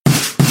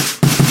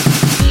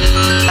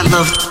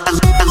I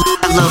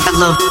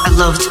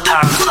love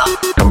Power Glove.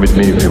 Come with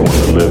me if you want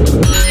to live.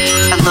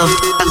 I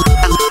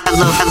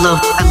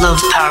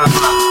love Power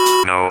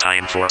Glove. No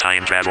time for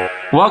time travel.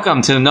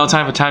 Welcome to the No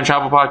Time for Time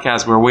Travel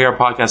podcast, where we are a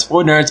podcast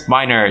for nerds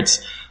by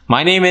nerds.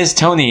 My name is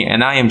Tony,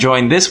 and I am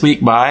joined this week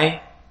by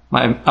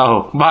my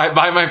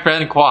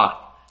friend Kwok.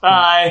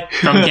 Hi.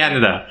 From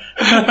Canada.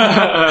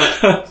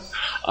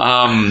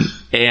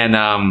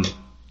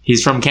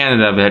 He's from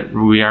Canada, but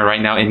we are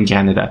right now in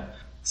Canada.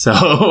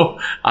 So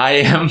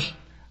I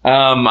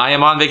am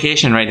on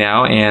vacation right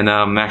now, and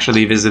I'm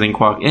actually visiting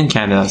Kwok in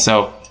Canada.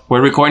 So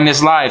we're recording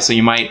this live, so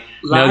you might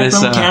Live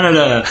notice from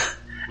Canada.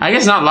 I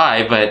guess not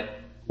live, but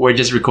we're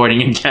just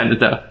recording in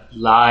Canada.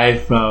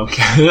 Live from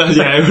Canada.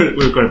 Yeah,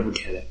 we're recording from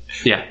Canada.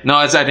 Yeah. No,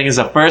 I think it's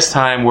the first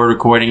time we're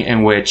recording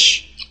in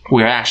which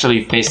we're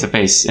actually face to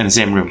face in the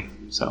same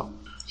room. So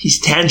He's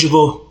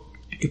tangible.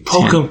 You can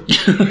poke him.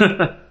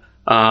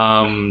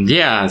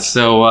 yeah,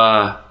 so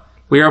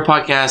we are a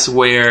podcast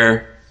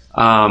where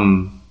oh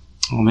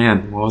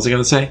man, what was I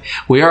gonna say?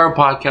 We are a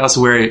podcast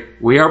where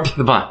we are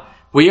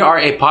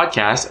a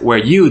podcast where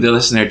you, the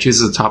listener,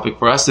 chooses a topic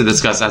for us to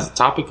discuss as the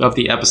topic of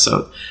the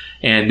episode.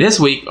 And this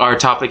week our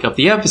topic of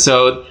the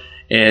episode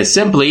is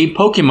simply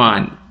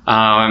Pokemon.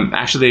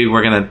 Actually,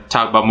 we're gonna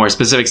talk about more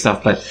specific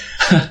stuff, but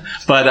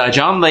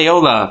John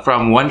Layola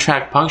from One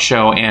Track Punk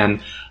Show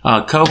and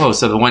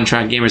co-host of the One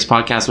Track Gamers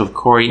podcast with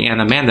Corey and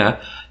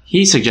Amanda,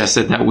 he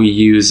suggested that we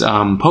use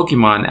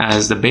Pokemon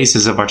as the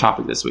basis of our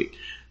topic this week.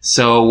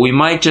 So we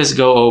might just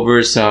go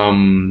over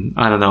some,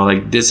 I don't know,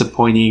 like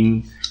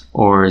disappointing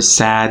or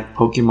sad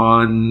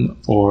Pokemon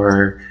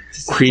or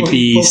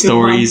creepy Pokemon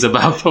stories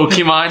about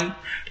Pokemon.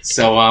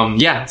 So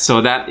so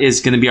that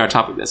is going to be our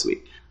topic this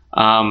week.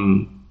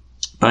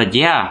 But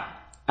yeah,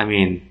 I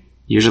mean,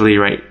 usually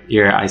right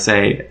here I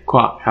say,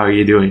 Kwok, how are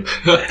you doing?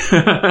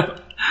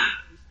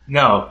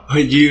 No,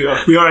 we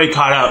already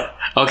caught up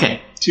Okay.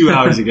 2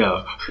 hours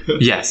ago.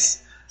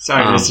 Yes.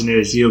 Sorry,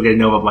 listeners, you'll get to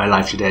know about my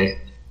life today.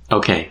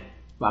 Okay.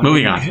 But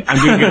Moving on.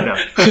 I'm doing good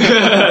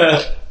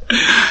though.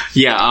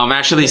 Yeah,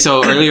 actually,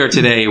 so earlier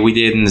today we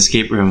did an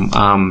escape room,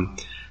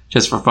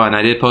 just for fun.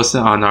 I did post it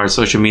on our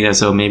social media,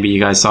 so maybe you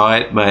guys saw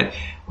it, but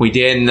we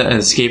did an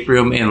escape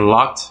room in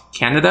Locked,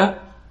 Canada,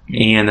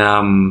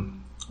 and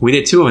we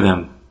did 2 of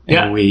them. And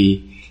Yeah.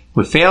 we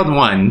failed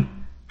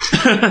one,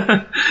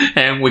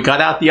 and we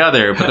got out the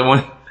other, but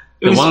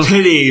It was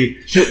pity.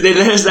 They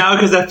let us out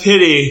because of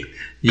pity.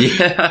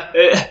 yeah.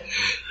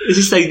 It's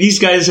just like, these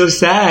guys are so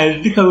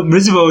sad. Look how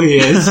miserable he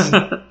is.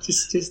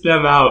 just let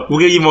them out.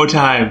 We'll give you more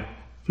time.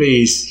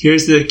 Please.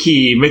 Here's the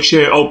key. Make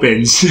sure it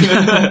opens.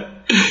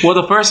 Well,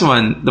 the first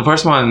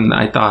one,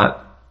 I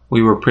thought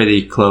we were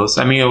pretty close.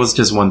 I mean, it was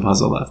just one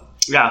puzzle left.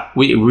 Yeah.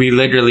 We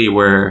literally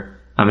were,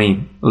 I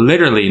mean,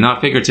 literally,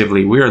 not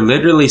figuratively, we were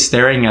literally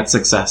staring at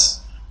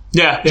success.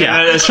 Yeah,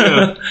 that's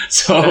true.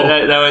 So,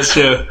 that was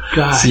true.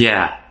 God.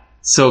 yeah,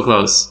 so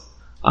close.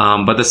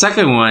 But the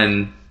second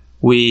one,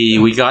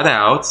 we got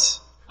out.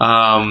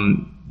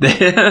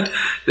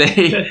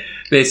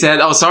 They said,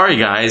 "Oh, sorry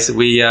guys,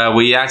 we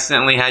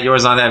accidentally had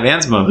yours on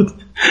advanced mode."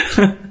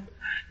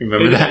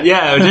 Remember that?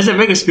 Yeah, it doesn't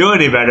make us feel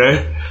any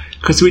better.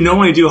 Because we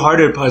normally do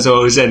harder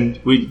puzzles and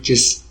we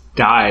just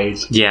died.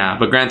 Yeah,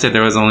 but granted,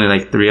 there was only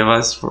like 3 of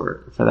us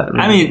for that room.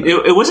 I mean,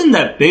 it wasn't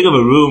that big of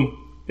a room.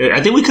 I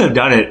think we could have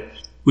done it.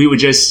 We were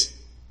just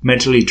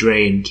mentally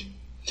drained.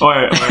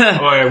 Or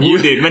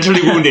wounded.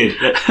 Mentally wounded.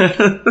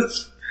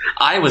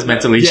 I was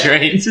mentally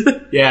drained.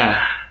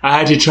 Yeah. I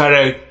had to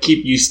try to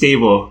keep you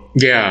stable.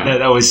 Yeah.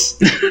 That was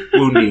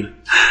wounding.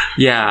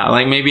 Yeah,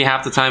 like maybe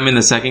half the time in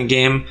the second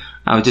game,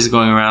 I was just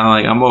going around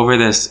like, I'm over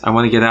this. I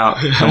want to get out.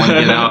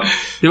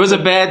 There was a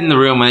bed in the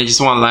room and I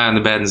just want to lie on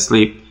the bed and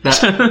sleep.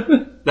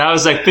 That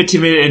was like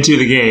 15 minutes into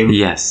the game.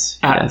 Yes.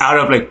 Out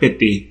of like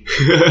 50.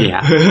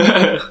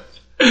 Yeah.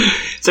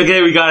 It's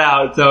okay, we got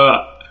out.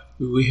 So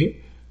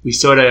we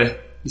sort of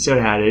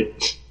had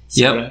it.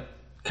 Sorta. Yep.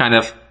 Kind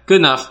of. Good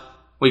enough.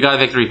 We got a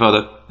victory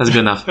photo. That's good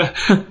enough.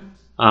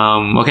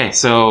 Okay,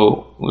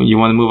 so you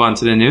want to move on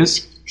to the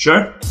news?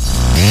 Sure.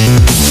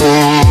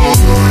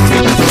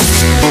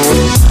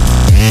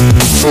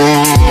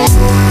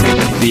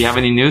 Do you have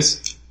any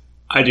news?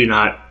 I do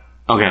not.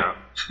 Okay.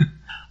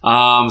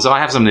 So I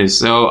have some news.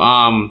 So,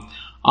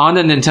 on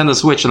the Nintendo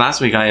Switch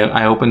last week,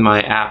 I opened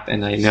my app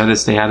and I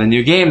noticed they had a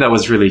new game that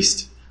was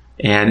released.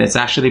 And it's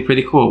actually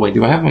pretty cool. Wait,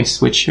 do I have my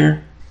Switch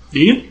here? Do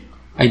you?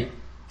 I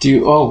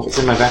do. Oh, it's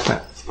in my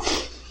backpack.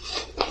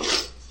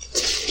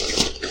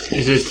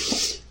 Is it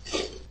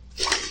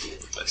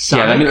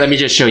Sonic? Yeah, let me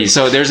just show you.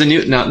 So there's a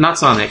new, no, not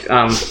Sonic.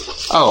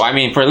 I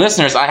mean, for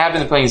listeners, I have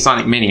been playing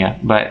Sonic Mania,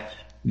 but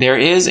there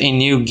is a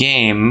new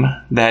game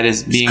that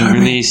is being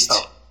released.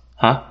 Oh.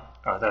 Huh?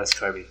 Oh, that's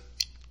Kirby.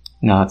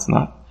 No, it's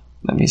not.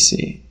 Let me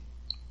see.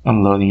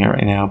 I'm loading it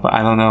right now, but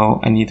I don't know.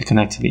 I need to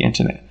connect to the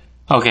internet.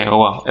 Okay,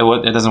 well,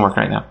 it doesn't work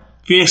right now.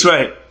 Phoenix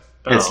Wright.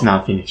 It's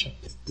not Phoenix Wright.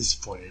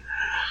 Disappointed.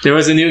 There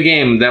was a new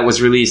game that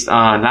was released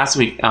last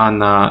week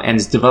and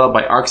it's developed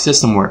by Arc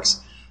System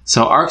Works.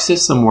 So Arc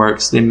System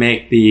Works, they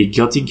make the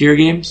Guilty Gear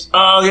games.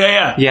 Oh,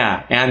 yeah.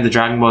 Yeah, and the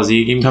Dragon Ball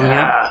Z game coming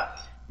out.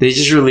 They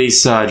just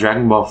released Double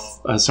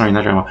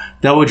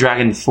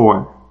Dragon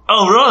 4.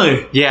 Oh,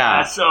 really?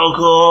 Yeah. That's so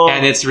cool.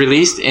 And it's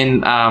released in,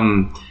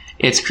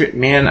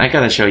 man, I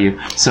gotta show you.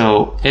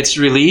 So, it's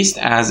released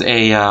as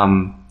a,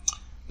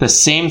 the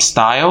same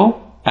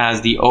style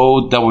as the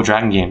old Double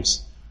Dragon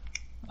games.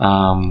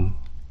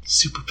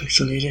 Super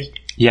pixelated.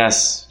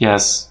 Yes.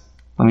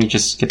 Let me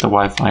just get the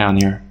Wi-Fi on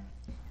here.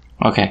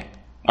 Okay.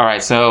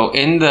 Alright, so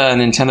in the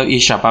Nintendo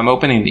eShop, I'm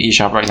opening the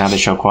eShop right now to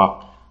show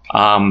Kwok,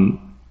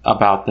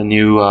 about the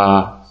new,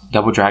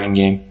 Double Dragon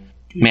game.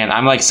 Man,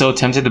 I'm like so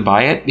tempted to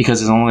buy it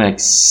because it's only like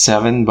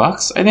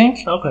 $7, I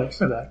think. Okay, it's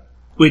not bad.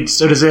 Wait,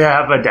 so does it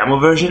have a demo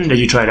version? Did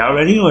you try it out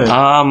already? Or?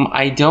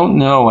 I don't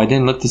know. I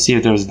didn't look to see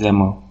if there was a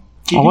demo.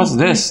 What's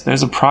this?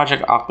 There's a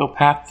Project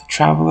Octopath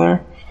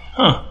Traveler.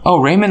 Huh. Oh,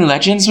 Rayman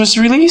Legends was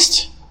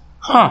released?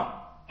 Huh.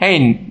 Hey,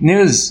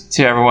 news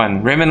to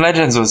everyone. Rayman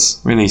Legends was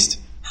released.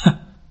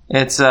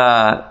 It's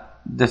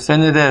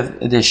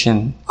definitive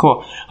edition.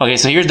 Cool. Okay,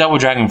 so here's Double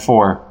Dragon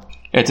 4.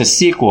 It's a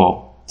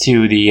sequel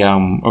to the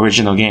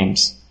original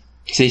games.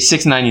 See,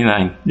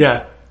 $6.99.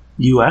 Yeah.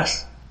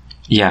 US?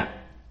 Yeah.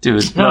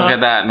 Dude, look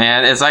at that,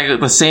 man. It's like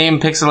the same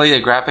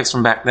pixelated graphics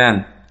from back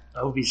then.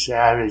 I would be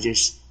sad to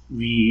just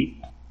repackage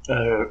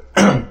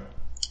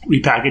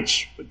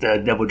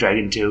the Double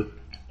Dragon 2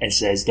 and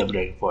says Double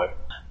Dragon 4.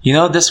 You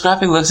know, this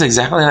graphic looks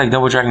exactly like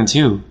Double Dragon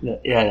 2.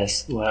 Yeah,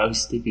 that's what I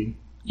was thinking.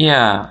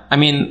 Yeah. I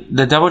mean,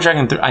 the Double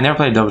Dragon 3... I never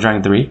played Double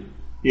Dragon 3.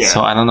 Yeah.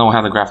 So I don't know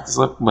how the graphics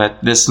look,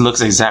 but this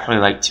looks exactly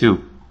like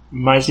 2.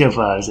 Reminds me of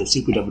the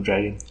Super Double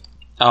Dragon.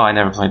 Oh, I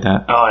never played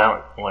that. Oh,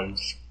 that one.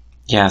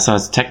 Yeah, so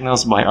it's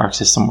Technos by Arc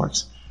System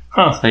Works.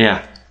 Huh. So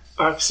yeah.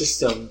 Arc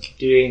System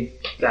doing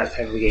that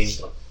type of game.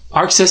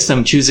 Arc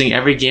System choosing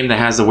every game that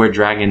has the word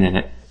dragon in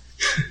it.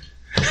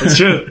 That's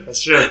true.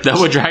 That's true.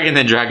 Double Dragon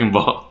and Dragon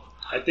Ball.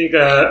 I think,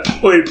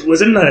 wait,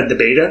 wasn't the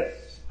beta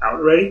out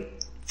already?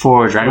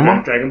 For Dragon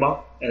Ball? Dragon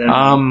Ball? And then,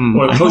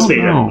 or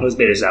post-beta.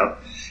 Post-beta's out.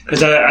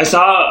 Because I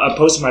saw a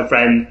post from my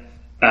friend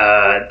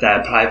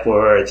that applied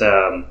for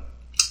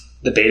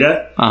the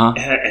beta,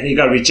 and he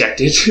got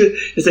rejected.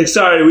 It's like,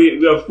 sorry,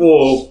 we are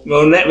full.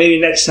 Well, maybe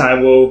next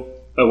time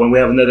when we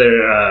have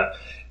another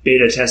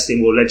beta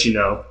testing, we'll let you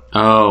know.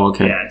 Oh,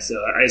 okay. Yeah, so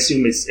I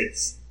assume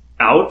it's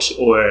out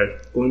or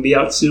going to be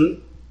out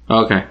soon.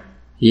 Okay.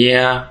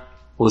 Yeah,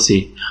 we'll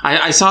see.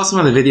 I saw some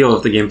of the video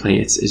of the gameplay.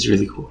 It's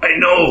really cool. I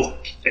know.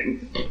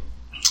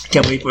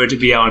 Can't wait for it to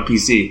be out on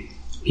PC.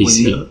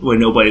 When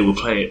nobody will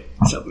play it.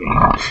 Something.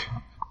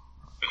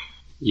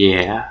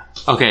 Yeah.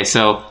 Okay,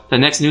 so the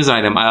next news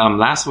item.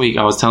 Last week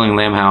I was telling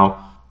Lam how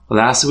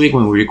last week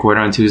when we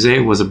recorded on Tuesday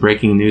was a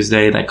breaking news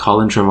day that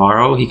Colin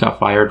Trevorrow, he got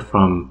fired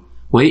from.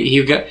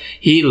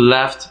 He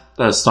left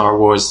the Star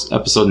Wars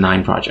Episode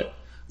 9 project.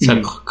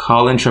 So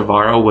Colin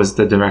Trevorrow was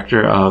the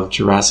director of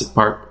Jurassic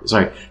World.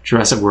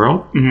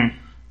 Mm-hmm.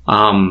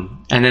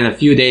 And then a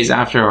few days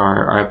after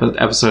our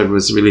episode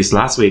was released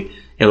last week,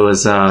 it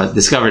was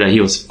discovered that he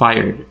was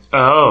fired.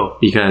 Oh.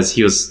 Because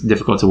he was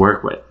difficult to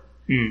work with.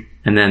 Mm.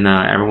 And then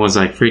everyone was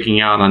like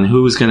freaking out on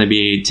who's going to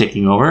be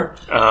taking over.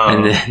 Oh.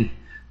 And then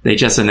they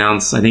just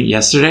announced, I think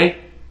yesterday.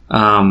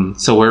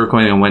 So we're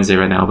recording on Wednesday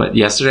right now, but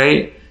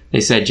yesterday they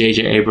said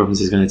J.J.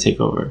 Abrams is going to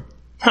take over.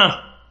 Huh.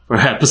 For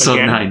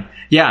episode 9.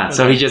 Yeah, okay.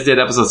 So he just did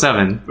episode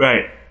 7.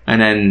 Right. And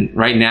then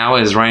right now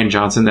is Rian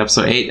Johnson,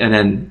 episode 8, and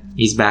then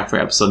he's back for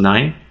episode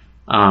 9.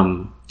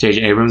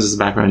 J.J. Abrams is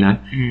back for 9.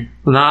 Mm-hmm.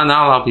 Well, not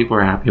a lot of people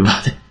are happy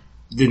about it.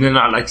 Did they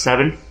not like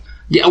 7?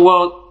 Yeah,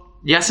 well,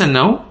 yes and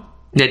no.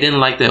 They didn't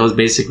like that it was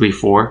basically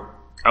 4.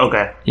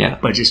 Okay. Yeah.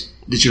 But just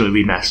digitally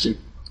remastered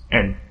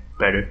and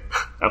better,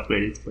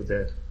 upgraded for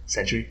the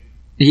century.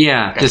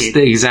 Yeah, just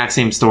the exact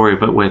same story,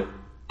 but with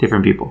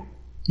different people.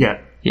 Yeah.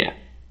 Yeah.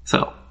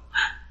 So,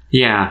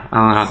 yeah, I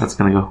don't know how that's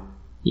going to go.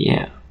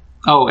 Yeah.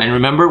 Oh, and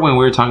remember when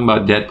we were talking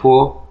about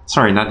Deadpool?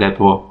 Sorry, not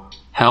Deadpool.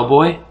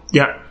 Hellboy?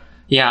 Yeah.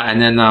 Yeah,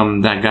 and then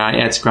that guy,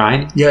 Ed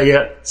Skrein.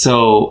 Yeah.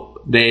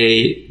 So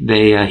he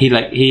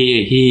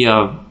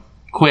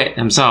quit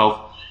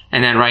himself,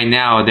 and then right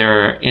now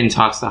they're in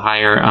talks to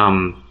hire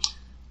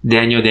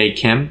Daniel Day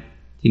Kim. Do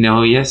you know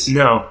who he is?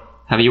 No.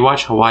 Have you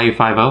watched Hawaii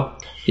Five-0?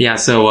 Yeah,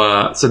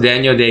 so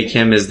Daniel Day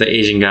Kim is the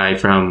Asian guy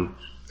from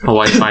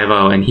Hawaii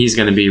Five-0, and he's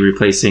going to be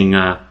replacing.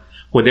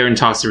 They're in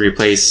talks to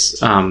replace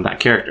that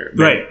character,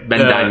 right? Ben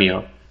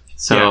Daimio.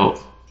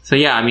 So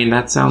yeah, I mean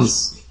that's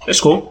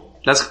cool.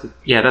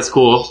 That's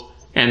cool,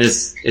 and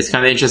it's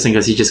kind of interesting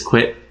because he just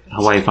quit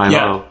Hawaii Five-0.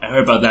 Yeah, I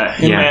heard about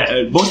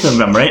that. Both of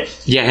them, right?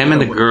 Yeah, him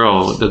and the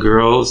girl. The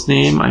girl's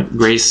name,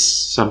 Grace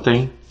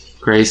something.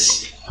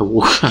 Grace.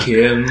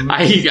 Kim.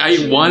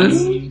 I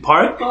want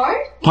Park.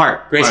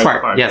 Grace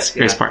Park. Yes,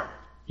 Grace Park.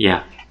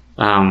 Yeah.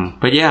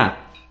 But yeah.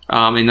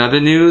 In other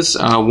news,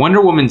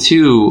 Wonder Woman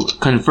 2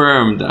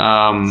 confirmed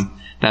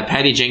that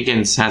Patty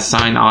Jenkins has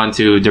signed on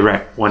to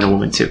direct Wonder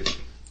Woman 2.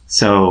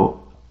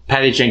 So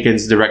Patty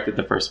Jenkins directed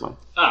the first one.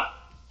 Ah.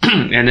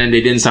 And then they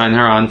didn't sign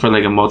her on for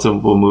like a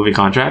multiple movie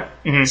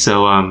contract. Mm-hmm.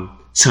 So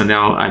So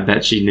now I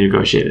bet she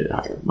negotiated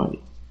higher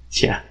money.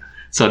 Yeah.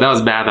 So that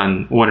was bad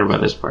on Warner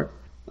Brothers' part.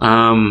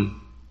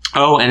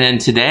 Oh, and then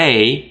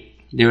today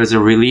there was a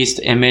released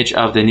image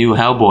of the new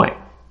Hellboy.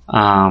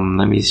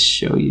 Let me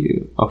show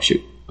you. Oh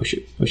shoot.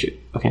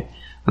 Okay.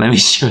 Let me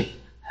show you.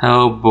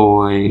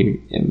 Hellboy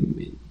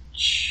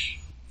image.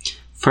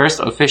 First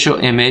official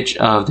image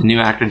of the new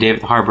actor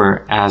David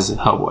Harbour as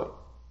Hellboy.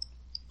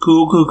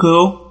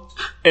 Cool.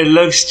 It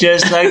looks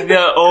just like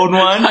the old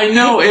one. I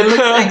know, it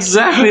looks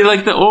exactly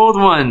like the old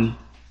one.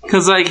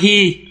 Cause like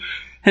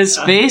his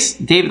face,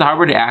 David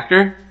Harbour, the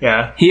actor,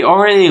 Yeah. he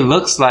already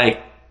looks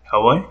like,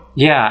 Hellboy?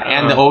 yeah,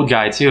 and the old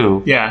guy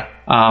too. Yeah.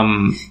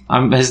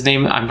 His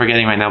name, I'm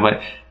forgetting right now,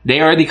 but they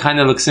already kind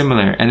of look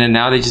similar. And then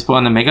now they just put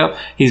on the makeup,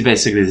 he's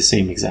basically the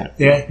same exact.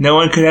 Yeah, no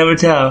one could ever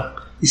tell.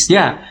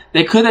 Yeah,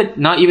 they could have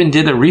not even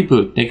did a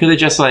reboot. They could have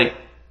just like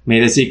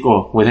made a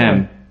sequel with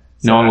him.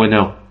 No one would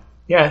know.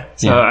 Yeah,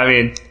 so Yeah. I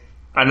mean,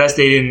 unless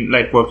they didn't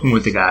like working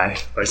with the guy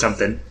or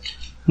something.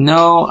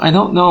 No, I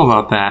don't know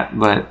about that,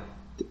 but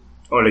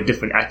Or like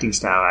different acting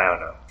style, I don't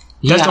know.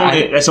 yeah,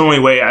 That's the only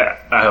way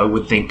I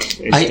would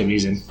think is the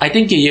reason. I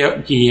think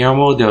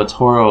Guillermo del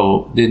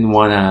Toro didn't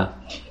want to.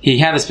 He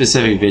had a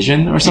specific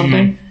vision or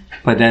something,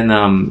 but then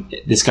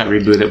this got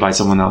rebooted by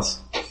someone else.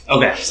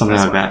 Okay. Something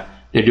like that.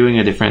 They're doing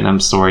a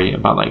different story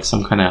about like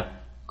some kind of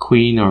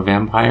queen or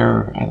vampire.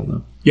 Or, I don't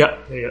know. Yeah.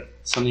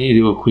 Something to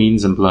do with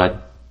queens and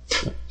blood.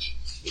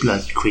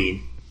 Blood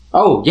Queen.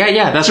 Oh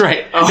yeah, that's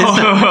right. Oh.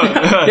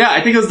 Yeah,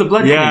 I think it was the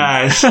blood queen.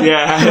 Yes.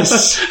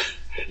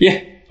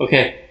 Yeah.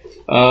 Okay.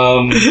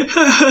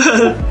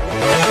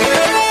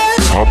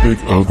 Topic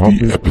of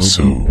the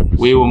episode.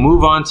 We will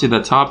move on to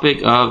the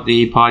topic of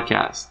the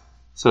podcast.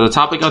 So the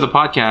topic of the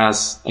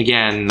podcast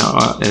again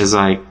is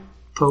like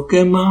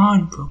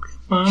Pokemon.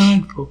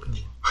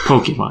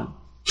 Pokemon.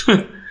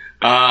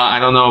 I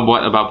don't know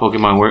what about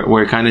Pokemon.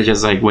 We're kind of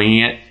just like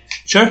winging it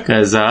Sure.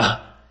 because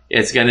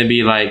it's gonna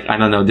be like, I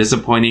don't know,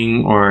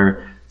 disappointing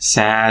or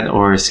sad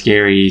or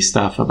scary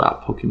stuff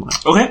about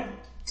Pokemon. Okay.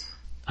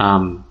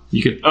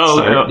 You could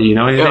start. Do you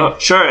know anything?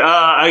 Sure.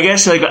 I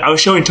guess like I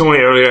was showing Tony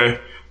earlier,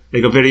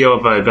 like a video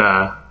of like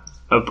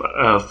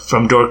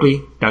from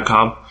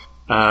Dorkly.com,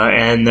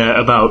 and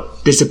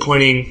about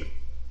disappointing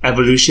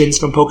evolutions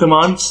from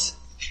Pokemons.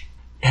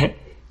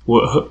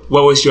 What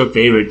was your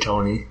favorite,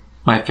 Tony?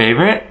 My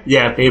favorite?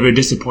 Yeah, favorite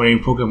disappointing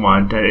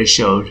Pokemon that it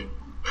showed.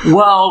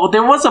 Well,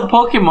 there was a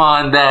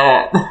Pokemon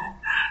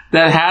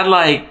that had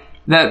like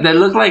that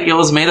looked like it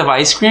was made of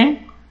ice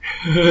cream.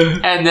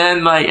 And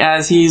then like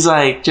as he's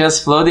like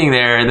just floating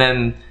there,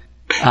 then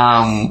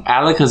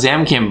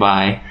Alakazam came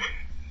by,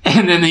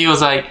 and then he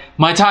was like,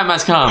 "My time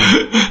has come,"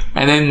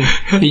 and then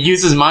he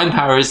used his mind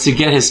powers to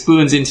get his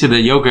spoons into the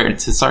yogurt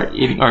to start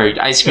eating, or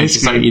ice cream to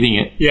start eating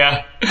it.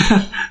 Yeah.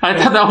 I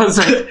thought that was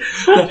like,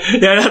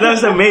 Yeah, that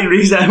was the main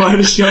reason I wanted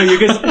to show you,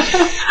 because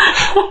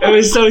it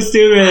was so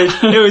stupid.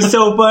 It was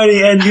so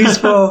funny and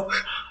useful.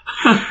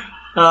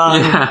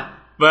 yeah,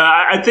 But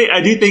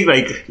I do think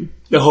like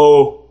the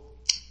whole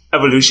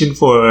evolution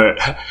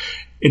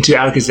into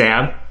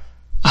Alakazam.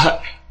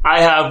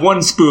 I have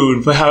one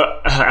spoon for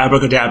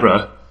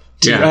Abracadabra.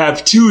 Yeah. I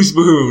have 2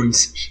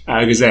 spoons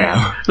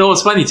Alakazam. no,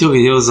 it's funny too. 'Cause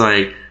he was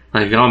like,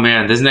 oh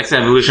man, this next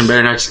evolution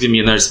better not just give me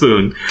another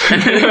spoon.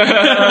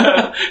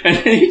 And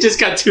then he just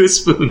got 2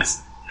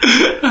 spoons.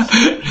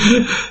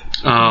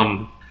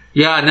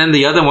 Yeah, and then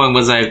the other one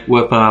was like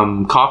with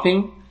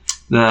coughing,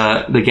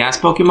 the gas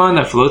Pokemon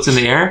that floats in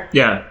the air.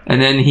 Yeah.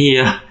 And then he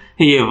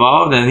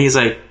evolved, and he's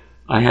like,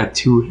 I have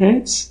 2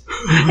 heads.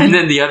 And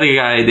then the other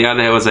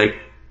head was like,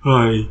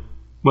 hi,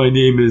 my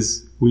name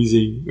is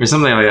Wheezing, or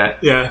something like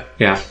that. Yeah.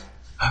 Yeah.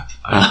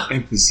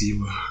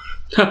 Emphysema.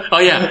 Oh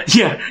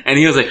yeah. And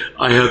he was like,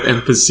 I have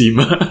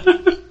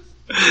emphysema.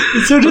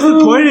 It's so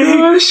disappointing.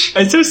 Oh, gosh.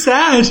 It's so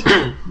sad.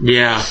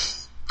 Yeah.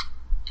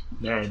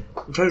 Man,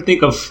 I'm trying to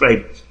think of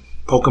like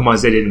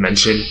Pokemons they didn't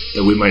mention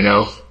that we might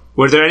know.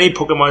 Were there any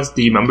Pokemons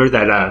do you remember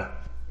that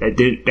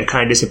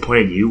kind of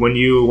disappointed you when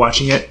you were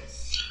watching it?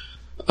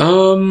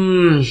 I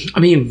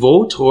mean,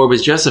 Voltorb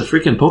was just a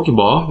freaking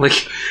Pokeball.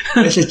 Like,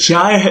 It's a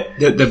giant.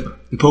 The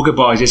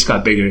Pokeball just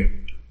got bigger.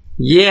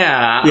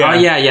 yeah. Yeah. Oh,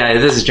 yeah.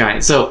 It is a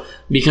giant. So,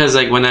 because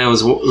like when I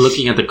was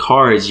looking at the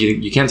cards,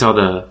 you can't tell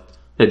the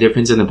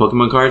difference in the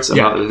Pokemon cards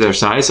about their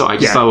size. So I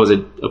just thought it was a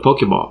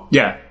Pokeball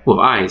Yeah. with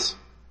eyes.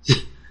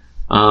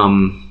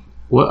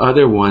 What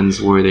other ones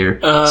were there?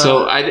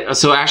 So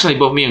actually,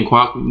 both me and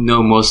Quack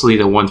know mostly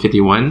the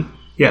 151.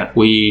 Yeah.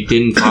 We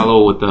didn't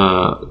follow with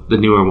the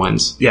newer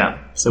ones. Yeah.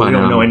 So But, we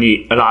don't know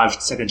a lot of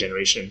second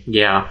generation.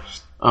 Yeah.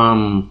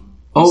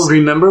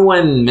 Remember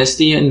when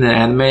Misty in the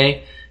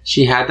anime,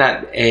 she had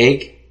that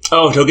egg?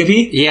 Oh,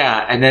 Togepi?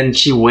 Yeah, and then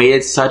she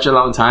waited such a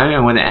long time,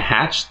 and when it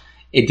hatched,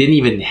 it didn't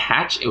even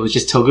hatch. It was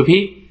just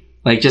Togepi.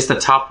 Like, just the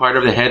top part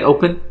of the head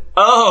open.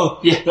 Oh,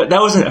 Yeah.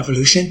 That was an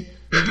evolution.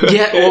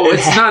 Yeah, well,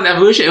 it's not an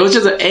evolution. It was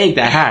just an egg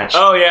that hatched.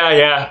 Oh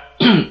yeah.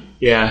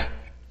 Yeah.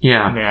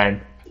 Yeah.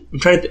 Man, I'm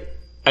trying to.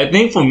 I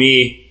think for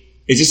me,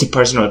 it's just a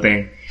personal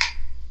thing.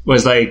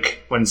 Was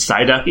like when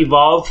Psyduck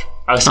evolved,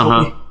 I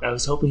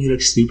was hoping he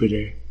looked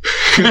stupider.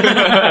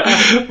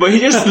 but he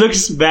just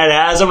looks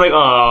badass. I'm like,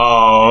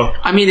 oh.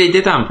 I mean, they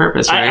did that on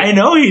purpose, right? I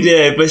know he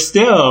did, but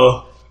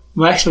still,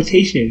 my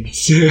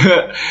expectations.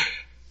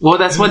 Well,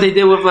 that's what they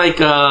did with like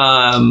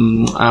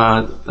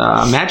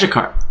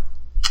Magikarp.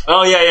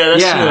 Oh yeah,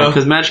 that's Yeah, true.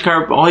 because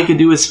Magikarp, all he could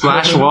do is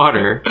splash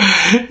water,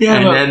 Yeah,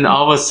 and but, then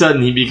all of a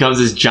sudden he becomes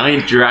this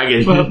giant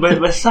dragon. but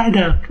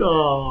Psyduck,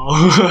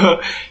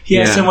 oh, he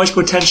has Yeah. so much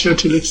potential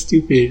to look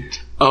stupid.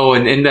 Oh,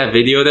 and in that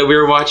video that we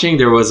were watching,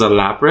 there was a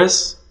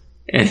Lapras,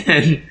 and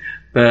then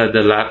the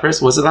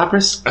Lapras, was it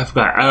Lapras? I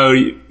forgot. Oh,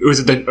 was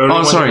it the early Oh,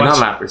 one sorry, you not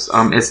watched?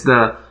 Lapras. It's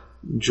the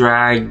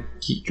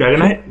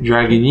Dragonite?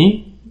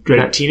 Dragini?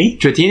 Dratini?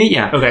 Dratini,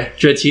 yeah. Okay.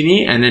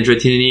 Dratini, and then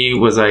Dratini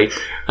was like,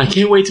 I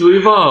can't wait to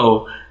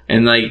evolve.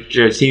 And like,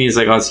 Dratini's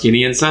like all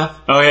skinny and stuff.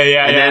 Oh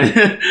yeah. And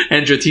then,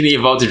 and Dratini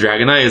evolved to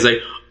Dragonite. It's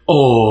like,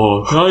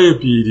 oh,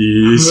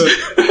 diabetes.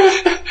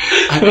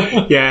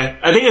 Yeah,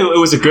 I think it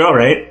was a girl,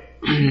 right?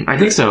 I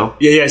think so.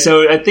 Yeah.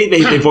 So I think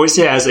they voiced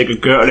it as like a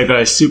girl, like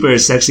a super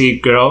sexy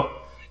girl,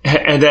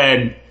 and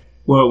then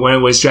when it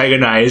was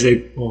Dragonite, it's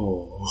like,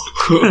 oh,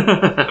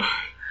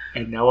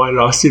 and now I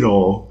lost it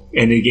all,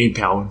 and it gained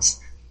pounds.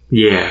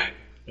 Yeah.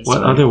 What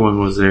funny. other one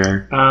was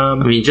there? I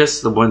mean,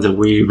 just the ones that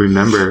we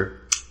remember.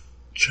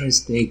 Trying to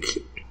think.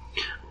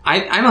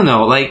 I don't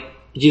know. Like,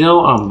 you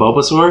know,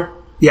 Bulbasaur?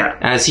 Yeah.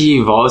 As he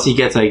evolves, he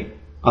gets like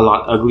a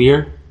lot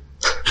uglier.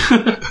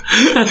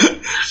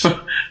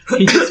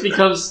 He just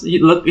becomes. He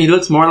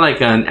looks more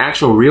like an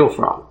actual real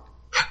frog,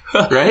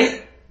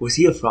 right? Was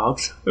he a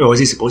frog? Or was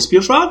he supposed to be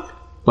a frog?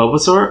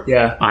 Bulbasaur?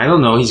 Yeah. I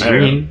don't know. He's I don't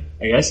green, know.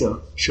 I guess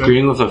so. Sure.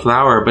 green with a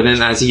flower. But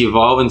then as he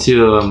evolved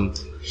into,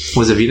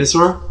 was it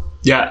Venusaur?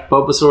 Yeah.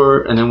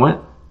 Bulbasaur, and then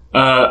what?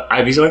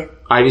 Ivysaur?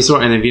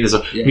 Ivysaur, and then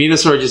Venusaur. Yeah.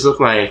 Venusaur just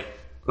looked like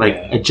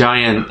a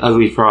giant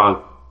ugly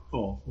frog.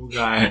 Oh, poor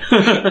guy.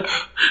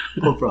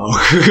 Poor frog.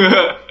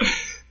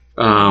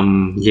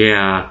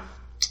 Yeah.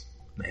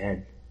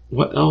 Man.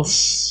 What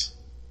else?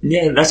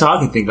 Yeah, that's all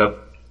I can think of.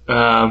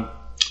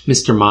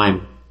 Mr.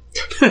 Mime.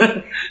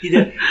 He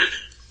did.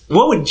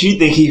 What would you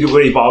think he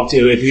would evolve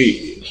to if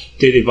he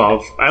did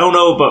evolve? I don't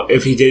know, but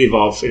if he did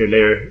evolve in the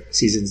later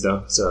seasons,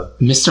 though. So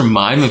Mr.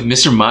 Mime? If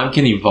Mr. Mime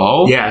can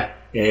evolve?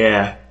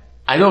 yeah.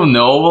 I don't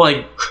know,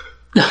 like...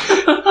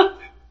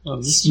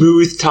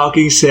 Smooth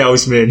talking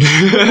salesman.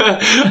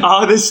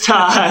 All this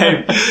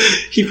time,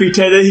 he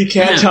pretended he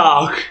can't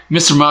talk.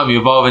 Mr. Mime, you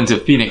evolve into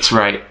Phoenix,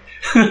 right?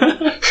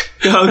 Oh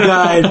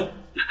God.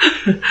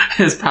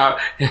 His power...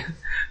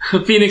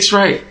 Phoenix,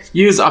 right.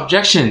 Use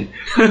objection.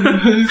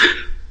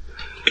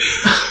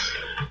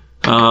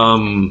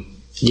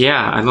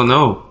 Yeah, I don't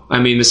know. I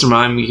mean, Mr.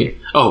 Mime...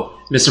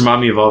 Mr.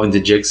 Mime evolved into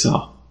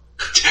Jigsaw.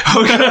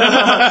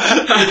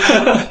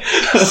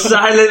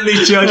 Silently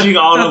judging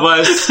all of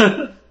us,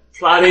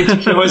 plotting to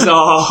kill us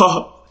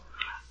all.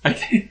 I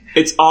think...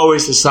 It's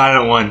always the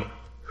silent one.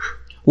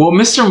 Well,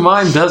 Mr.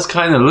 Mime does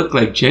kind of look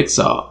like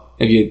Jigsaw,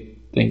 if you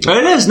think.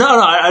 It is. No,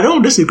 I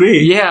don't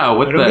disagree. Yeah,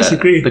 with I don't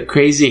disagree. the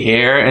crazy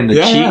hair and the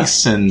Yeah.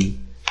 cheeks and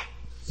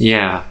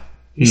yeah.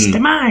 It's the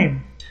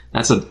mime.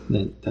 That's a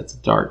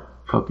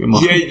dark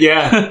Pokemon.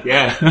 Yeah.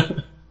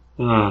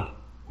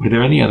 Were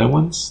there any other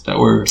ones that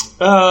were?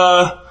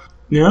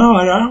 No,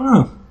 I don't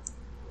know.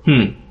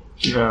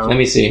 No. Let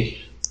me see.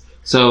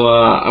 So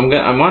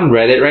I'm on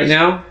Reddit right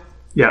now,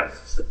 Yeah.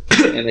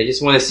 and I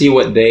just want to see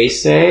what they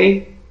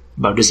say.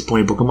 About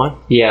disappointing Pokemon?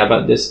 Yeah,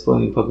 about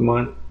disciplining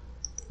Pokemon.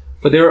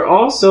 But they're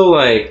also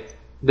like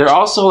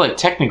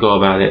technical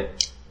about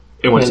it.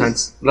 In what 'Cause,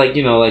 sense? like,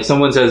 you know, like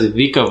someone says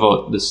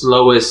Vikavolt, the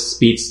slowest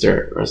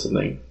speedster or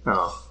something.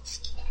 Oh.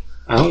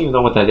 I don't even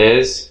know what that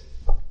is.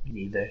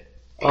 Me neither.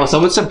 Oh,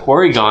 someone said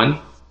Porygon.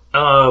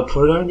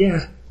 Porygon?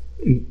 Yeah.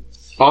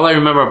 All I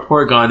remember of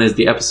Porygon is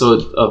the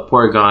episode of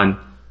Porygon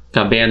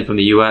got banned from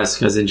the US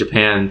because in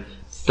Japan,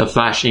 the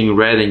flashing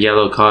red and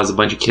yellow caused a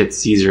bunch of kids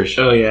seizures.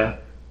 Oh, yeah.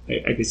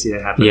 I could see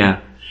that happening.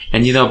 Yeah.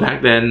 And you know,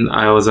 back then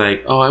I was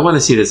like, oh, I want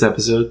to see this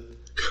episode.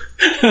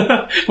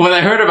 When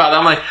I heard about it,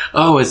 I'm like,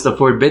 oh, it's the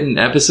forbidden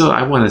episode.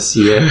 I want to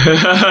see it.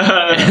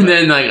 And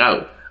then like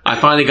I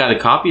finally got a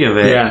copy of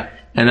it. Yeah.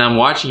 And I'm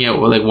watching it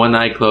with like one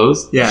eye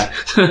closed. Yeah.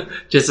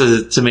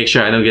 Just to make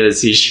sure I don't get a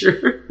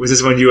seizure. Was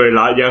this when you were a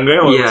lot younger?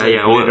 Or Yeah,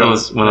 yeah.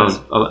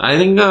 I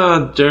think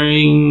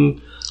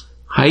I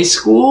high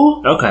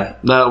school. Okay.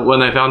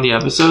 When I found the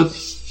episode.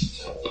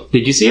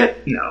 Did you see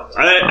it? No.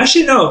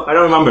 Actually, no. I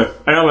don't remember.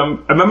 I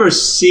remember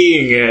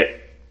seeing it,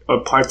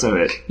 or parts of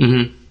it.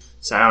 Mm-hmm.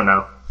 So I don't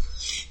know.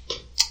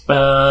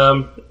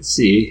 Let's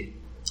see.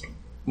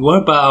 What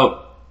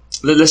about...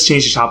 Let's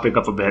change the topic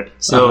up a bit.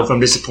 So from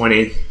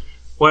disappointing,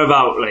 what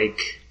about, like,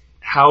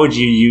 how would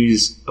you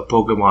use a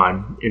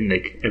Pokemon in,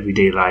 like,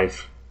 everyday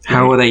life?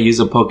 How would I use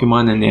a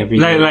Pokemon in every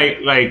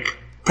Like,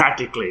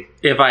 practically.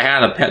 if I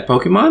had a pet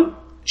Pokemon?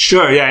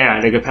 Sure, yeah,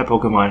 like a pet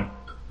Pokemon.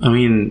 I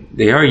mean,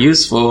 they are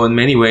useful in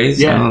many ways.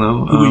 Yeah. I don't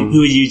know. Who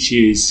would you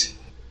choose?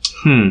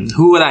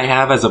 Who would I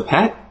have as a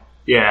pet?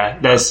 Yeah,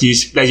 that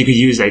you could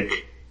use,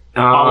 like,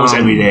 almost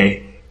every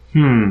day.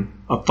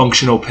 A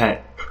functional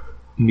pet.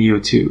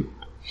 Mewtwo.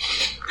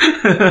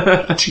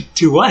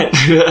 To what?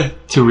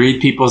 To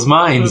read people's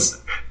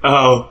minds.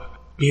 Oh,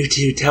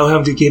 Mewtwo, tell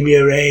him to give me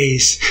a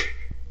raise.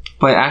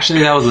 But actually,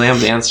 that was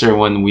Liam's answer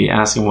when we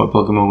asked him what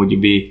Pokemon would you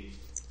be.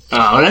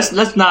 Oh,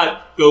 let's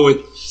not go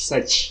with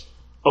such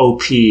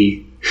OP.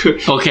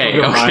 Okay.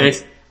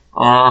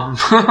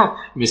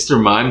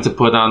 Mr. Mime to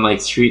put on like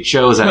street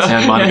shows at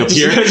San Monica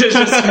Pier.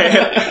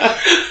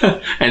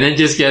 And then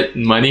just get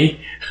money.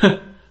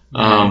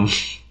 I'm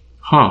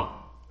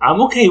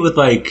okay with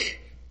like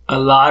a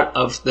lot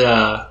of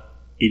the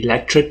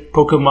electric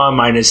Pokemon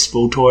minus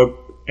Voltorb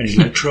and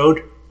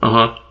Electrode.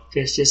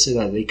 Just so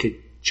that they could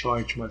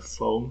charge my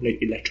phone like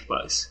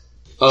Electabuzz.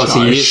 Oh,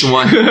 so you just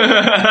want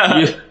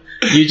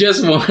you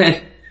just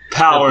want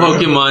power a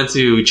Pokemon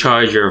to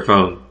charge your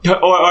phone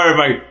or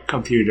my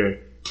computer.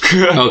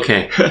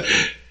 Okay.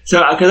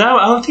 So, because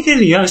I don't think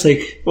anything else.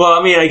 Like, well,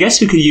 I mean, I guess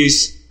we could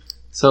use.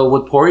 So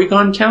would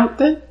Porygon count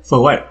then?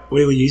 For what? What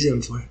do we use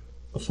him for?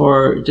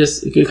 For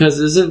just because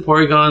isn't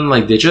Porygon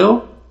like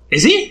digital?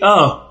 Is he?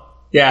 Oh,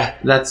 yeah.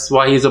 That's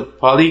why he's a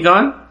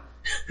Polygon.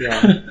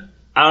 Yeah.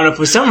 I don't know.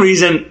 For some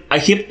reason, I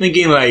keep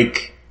thinking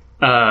like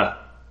I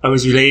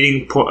was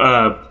relating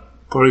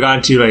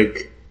Porygon to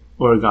like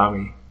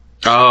origami.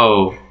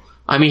 Oh,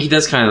 I mean, he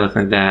does kind of look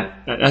like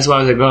that. That's why I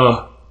was like,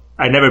 oh,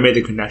 I never made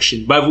the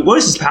connection. But what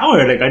is his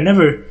power? Like, I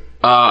never.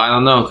 I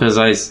don't know because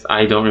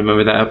I don't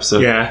remember that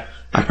episode. Yeah.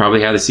 I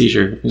probably had a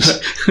seizure.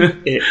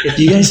 If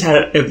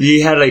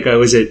you had like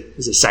was it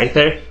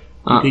Scyther?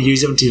 You could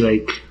use him to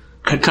like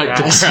cut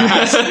grass.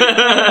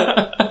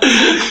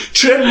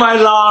 Trim my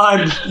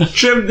lawn.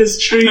 Trim this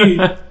tree.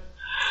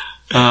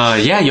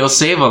 Yeah, you'll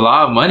save a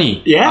lot of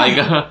money. Yeah. Like,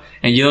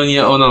 and you don't need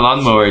to own a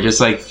lawnmower.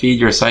 Just like feed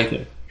your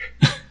Scyther.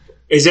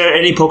 Is there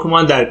any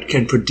Pokemon that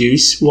can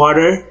produce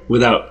water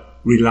without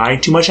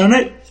relying too much on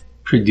it?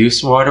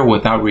 Produce water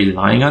without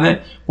relying on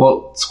it?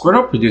 Well,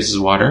 Squirtle produces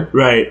water.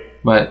 Right.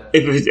 But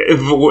if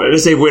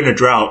let's say we're in a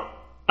drought,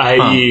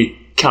 i.e.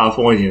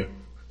 California.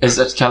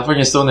 Is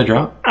California still in a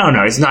drought? I don't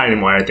know. It's not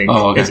anymore, I think.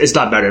 Oh, okay. It's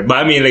not better. But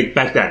I mean, like,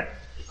 back then.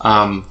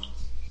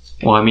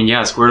 Well, I mean,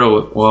 yeah,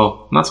 Squirtle,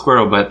 well, not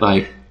Squirtle, but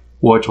like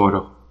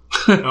Wartortle.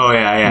 Oh,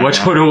 yeah.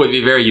 Wartortle would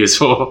be very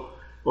useful.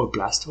 Or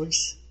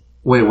Blastoise?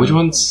 Wait, which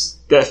one's?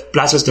 The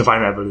Blastoise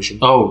Divine Evolution.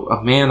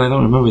 Oh, man, I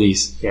don't remember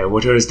these. Yeah,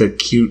 Wartortle is the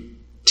cute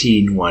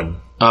teen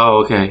one.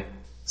 Oh, okay.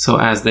 So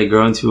as they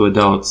grow into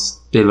adults,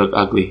 they look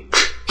ugly.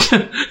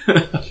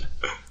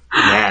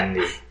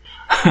 Manly.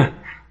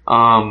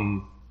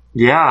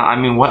 Yeah, I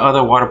mean, what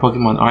other water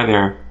Pokemon are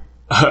there?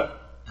 I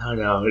don't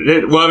know.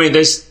 Well, I mean,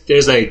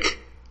 there's like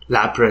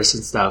Lapras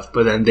and stuff,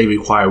 but then they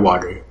require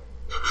water.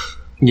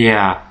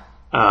 Yeah.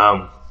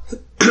 And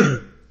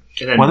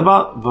then, What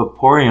about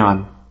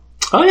Vaporeon?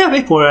 oh yeah,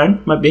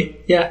 Vaporeon might be.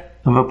 Yeah.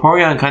 And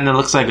Vaporeon kind of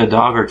looks like a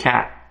dog or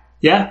cat.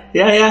 Yeah.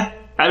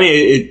 I mean,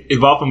 it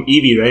evolved from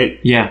Eevee, right?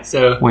 Yeah.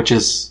 So which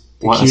is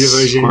the what, a cuter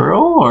version.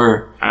 squirrel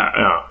or I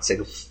don't know. It's like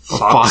a a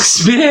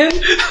fox. fox, man?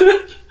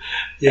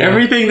 Yeah.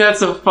 Everything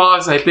that's a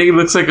fox, I think,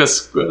 looks like a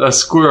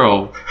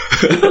squirrel.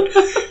 To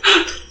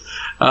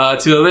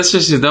the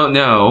listeners who don't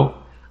know,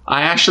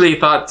 I actually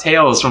thought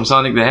Tails from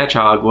Sonic the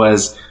Hedgehog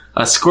was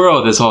a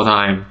squirrel this whole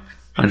time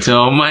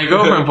until my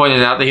girlfriend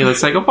pointed out that he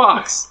looks like a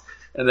fox.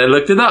 And I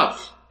looked it up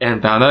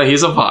and found out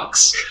he's a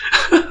fox.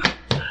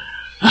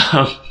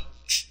 The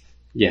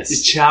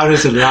Yes. child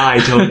is a lie,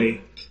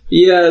 Tony.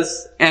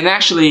 Yes. And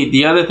actually,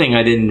 the other thing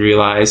I didn't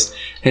realize,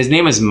 his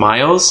name is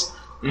Miles.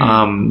 You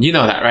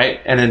know that, right?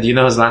 And then do you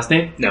know his last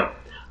name? No.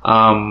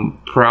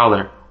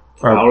 Prowler.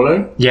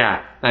 Prowler?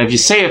 Yeah. Now, if you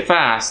say it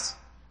fast,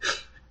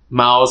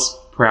 Miles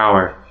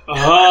Prower.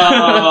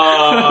 Oh.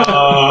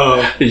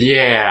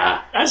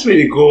 Yeah. That's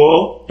really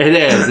cool. It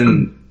is.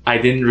 And I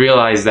didn't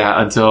realize that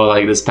until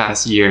like this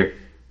past year.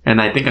 And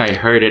I think I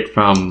heard it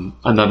from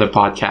another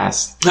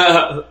podcast.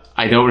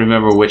 I don't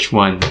remember which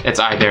one. It's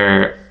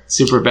either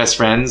Super Best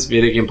Friends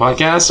Video Game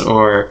Podcast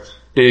or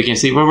Video Game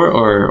Sleepover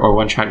or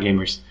One Track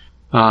Gamers.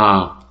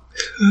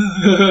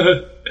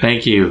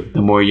 Thank you.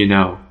 The more you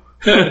know.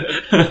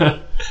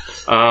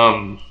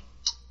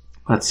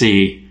 Let's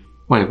see.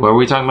 Wait, what were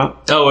we talking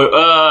about?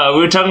 Oh,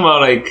 we were talking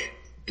about like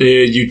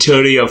the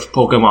utility of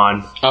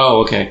Pokemon.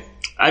 Oh, okay.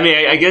 I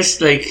mean, I guess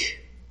like,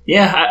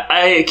 yeah,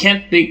 I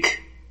can't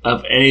think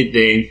of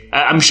anything.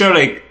 I'm sure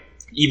like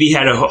Eevee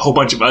had a whole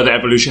bunch of other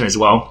evolution as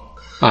well.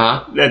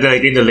 That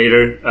like in the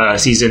later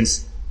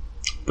seasons.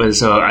 But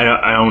so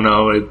I don't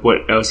know like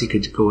what else he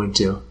could go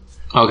into.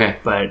 Okay.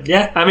 But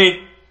yeah, I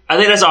mean, I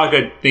think that's all I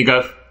could think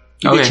of.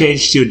 You could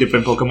change to a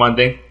different Pokemon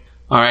thing.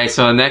 All right.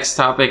 So next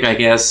topic, I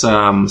guess,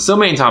 still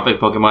main topic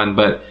Pokemon,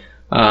 but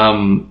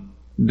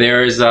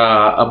there's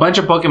a bunch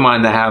of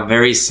Pokemon that have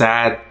very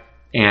sad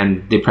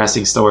and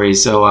depressing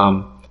stories.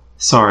 So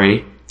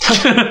sorry.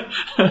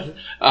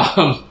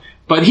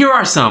 But here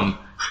are some.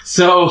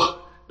 So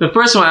the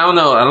first one, I don't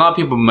know. A lot of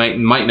people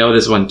might know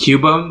this one.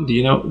 Cubone. Do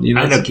you know?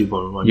 I know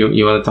Cubone one.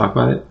 You want to talk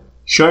about it?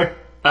 Sure.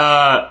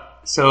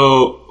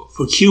 So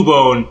for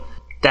Cubone,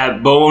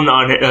 that bone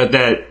on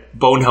that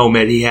bone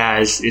helmet he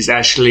has is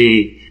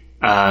actually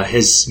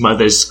his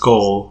mother's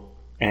skull,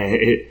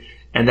 and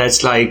and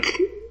that's like,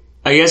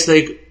 I guess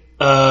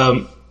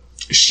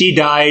she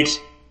died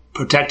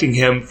protecting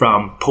him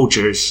from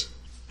poachers.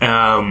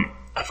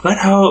 I forgot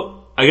how.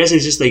 I guess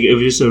it's just like it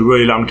was just a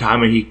really long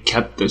time, and he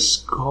kept the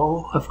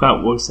skull. I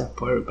forgot what's that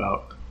part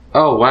about.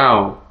 Oh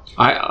wow!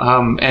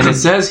 And it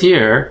says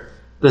here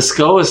the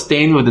skull is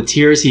stained with the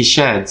tears he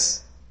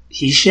sheds.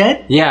 He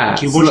shed? Yeah.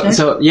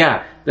 So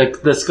yeah,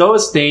 the skull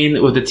is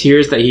stained with the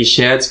tears that he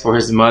sheds for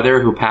his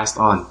mother who passed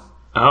on.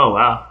 Oh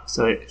wow!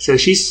 So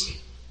she's.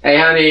 Hey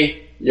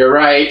honey, you're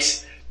right.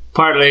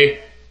 Partly.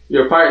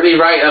 You're partly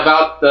right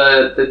about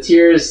the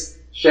tears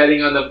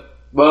shedding on the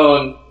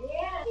bone.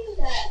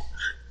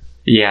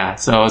 Yeah,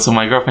 so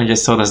my girlfriend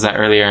just told us that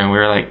earlier, and we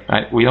were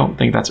like, we don't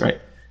think that's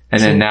right.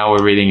 And then now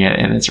we're reading it,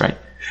 and it's right.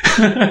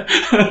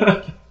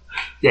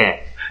 Yeah.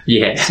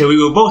 Yeah. So we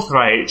were both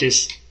right,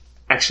 just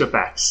extra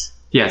facts.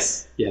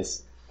 Yes. Yeah,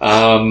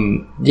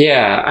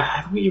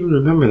 I don't even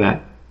remember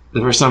that the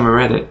first time I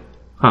read it.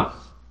 Huh.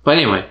 But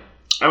anyway.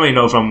 I only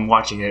know from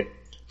watching it.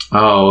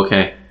 Oh,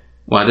 okay.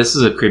 Wow, this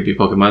is a creepy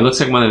Pokemon. It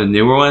looks like one of the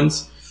newer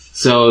ones.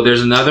 So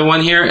there's another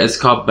one here. It's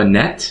called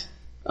Banette.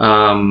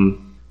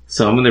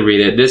 So I'm going to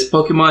read it. This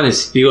Pokemon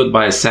is fueled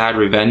by a sad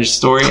revenge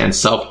story and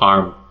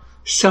self-harm.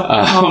 Okay.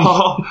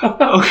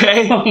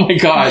 Oh my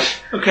gosh.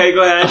 Okay,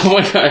 go ahead. Oh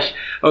my gosh.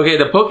 Okay,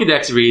 the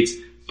Pokédex reads,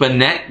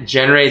 Banette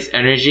generates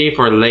energy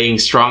for laying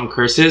strong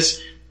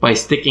curses by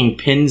sticking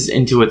pins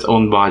into its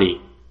own body.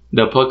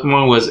 The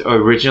Pokemon was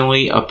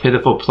originally a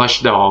pitiful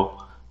plush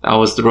doll that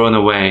was thrown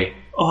away.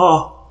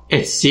 Oh.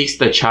 It seeks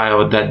the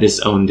child that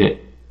disowned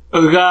it.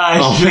 Oh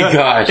gosh. Oh my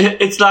gosh.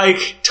 It's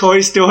like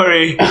Toy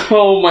Story.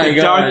 Oh my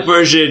gosh. Dark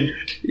version.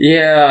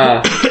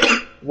 Yeah.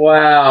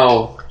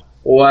 Wow.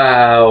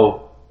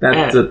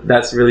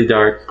 That's really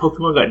dark.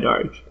 Pokemon got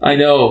dark. I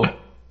know.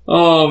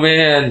 Oh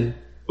man.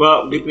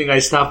 Well, good thing I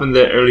stopped in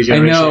the early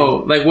generation. I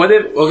know. Like what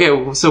if,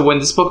 okay, so when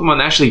this Pokemon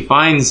actually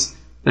finds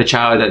the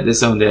child that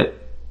disowned it,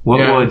 what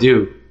will it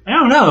do? I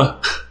don't know.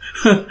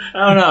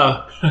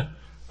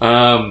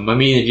 I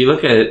mean, if you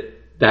look at it,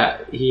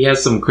 that he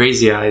has some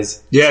crazy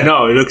eyes. Yeah,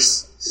 no, it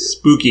looks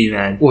spooky,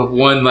 man. With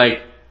one,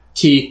 like,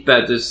 teeth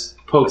that just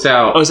pokes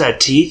out. Oh, is that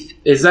teeth?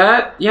 Is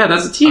that? Yeah,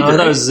 that's a teeth. Oh,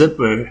 that was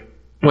zipper.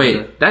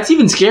 Wait, that's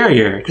even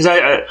scarier. Because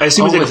I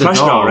assume it's a plush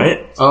doll,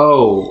 right?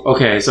 Oh,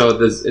 okay. So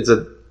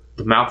the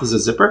mouth is a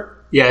zipper?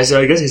 Yeah, so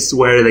I guess it's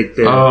where, like,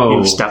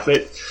 you stuff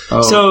it.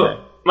 Oh, so,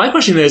 okay. My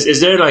question is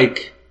there,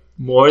 like,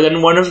 more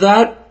than one of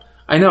that?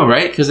 I know,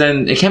 right? Because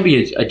then it can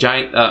be a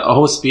giant, a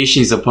whole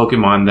species of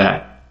Pokemon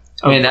that...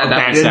 I mean,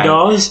 abandoned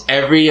dolls?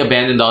 Every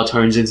abandoned doll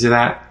turns into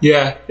that.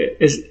 Yeah,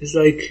 it's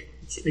like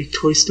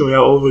Toy Story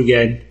all over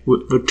again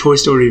with Toy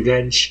Story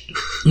Revenge.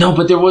 No,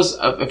 but there was,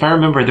 if I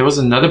remember, there was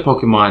another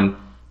Pokemon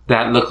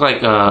that looked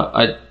like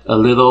a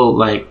little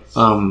like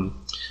do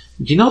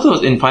you know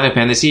those in Final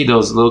Fantasy,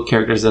 those little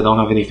characters that don't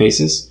have any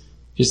faces,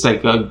 just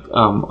like a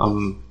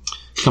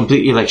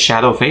completely like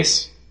shadow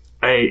face?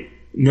 I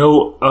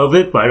know of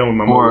it, but I don't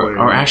remember.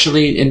 Or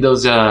actually in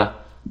those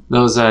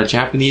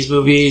Japanese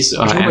movies.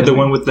 You're talking about the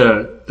one with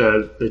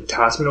the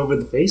talisman over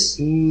the face?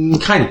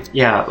 Kind of,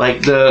 yeah.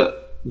 Like the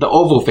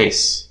oval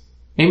face.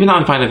 Maybe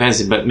not in Final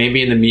Fantasy, but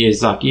maybe in the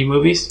Miyazaki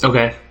movies.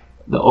 Okay.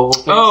 The oval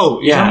face. Oh,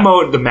 you're talking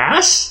about the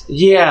mask?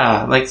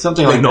 Yeah, like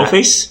something like no that.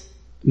 face?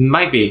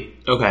 Might be.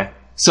 Okay.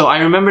 So I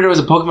remember there was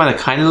a Pokemon that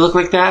kind of looked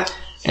like that.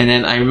 And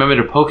then I remember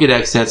the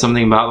Pokédex said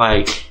something about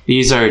like,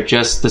 these are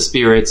just the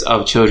spirits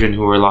of children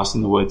who were lost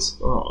in the woods.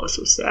 Oh, that's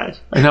so sad.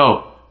 I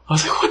know. I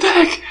was like, what the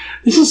heck?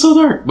 This is so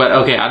dark. But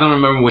okay, I don't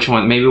remember which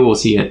one. Maybe we'll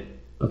see it.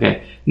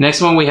 Okay.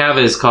 Next one we have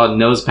is called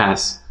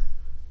Nosepass.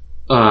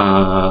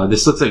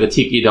 This looks like a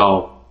tiki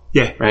doll.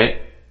 Yeah.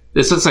 Right?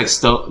 This looks like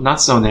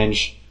not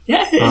Stonehenge.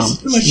 Yeah,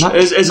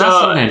 it's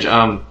not Stonehenge.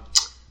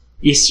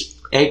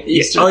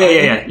 Easter. Oh,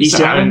 yeah.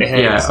 Easter Island.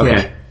 Yeah,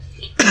 okay.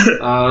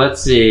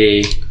 Let's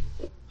see.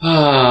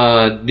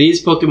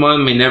 These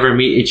Pokemon may never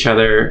meet each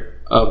other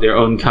of their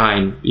own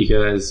kind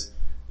because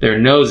their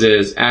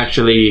noses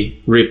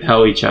actually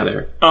repel each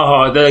other.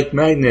 Oh, they're like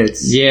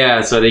magnets.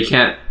 Yeah, so they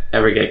can't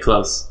ever get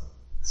close.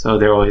 So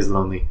they're always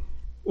lonely.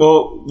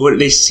 Well, would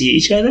they see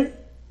each other?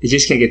 They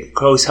just can't get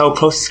close. How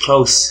close is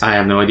close? I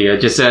have no idea.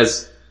 It just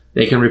says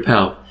they can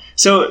repel.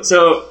 So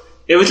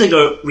it was like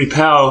a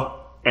repel,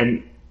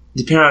 and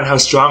depending on how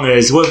strong it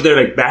is, what if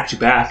they're like back to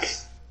back?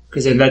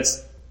 Because then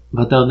that's...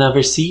 But they'll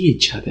never see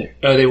each other.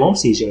 Oh, they won't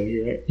see each other,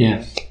 right?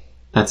 Yeah.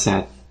 That's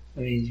sad. I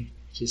mean,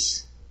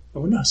 I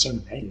wonder how strong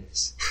the magnet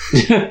is.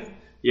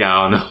 Yeah,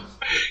 I don't know.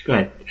 Go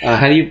ahead.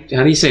 How do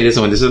you say this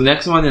one? The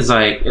next one is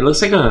like, it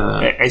looks like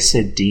a... I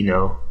said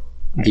Dino.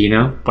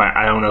 Dino? But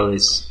I don't know.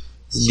 It's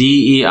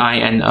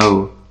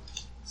Deino.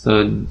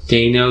 So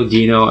Dino,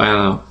 I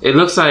don't know. It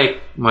looks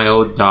like my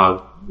old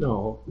dog.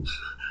 No.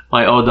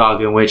 My old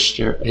dog, in which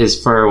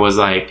his fur was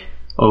like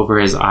over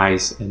his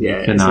eyes and he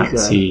could not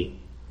see.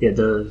 Yeah,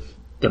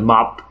 the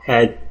mop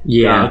head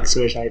dog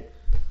sort of type.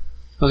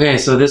 Okay,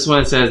 so this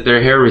one says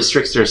their hair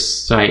restricts their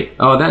sight.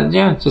 Oh,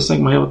 just like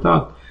my old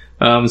dog.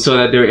 So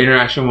that their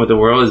interaction with the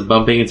world is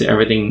bumping into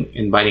everything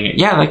and biting it.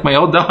 Yeah, like my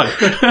old dog.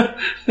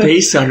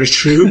 Based on a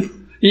true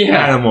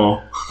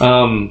animal.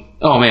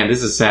 Oh man,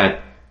 this is sad.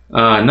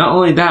 Not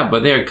only that,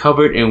 but they are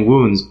covered in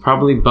wounds,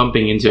 probably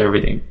bumping into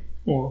everything.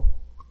 Oh,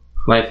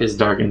 Life is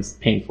dark and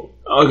painful.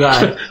 oh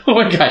God. Oh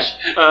my gosh.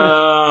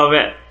 Oh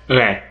man.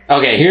 Okay.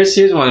 Okay, here's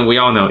one we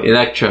all know.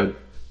 Electrode.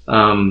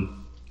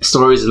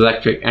 Stores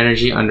electric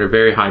energy under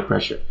very high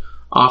pressure.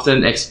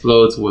 Often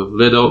explodes with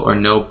little or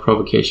no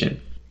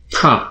provocation.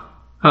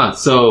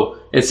 So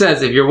it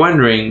says, if you're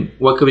wondering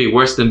what could be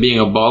worse than being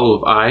a ball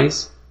with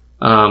eyes,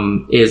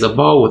 is a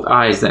ball with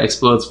eyes that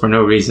explodes for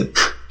no reason.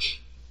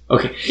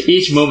 Okay,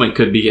 each moment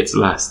could be its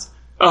last.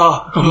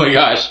 Oh my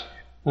gosh.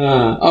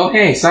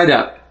 Hey,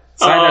 Psyduck.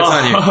 Psyduck's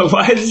on here.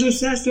 Why is this a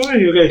sad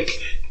story? Okay.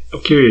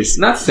 I'm curious.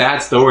 Not sad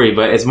story,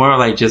 but it's more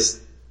like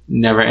just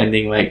never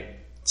ending like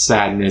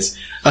sadness.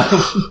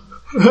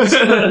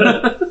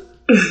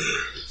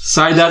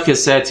 Psyduck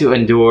is said to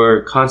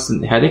endure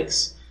constant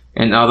headaches,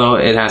 and although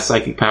it has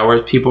psychic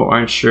powers, people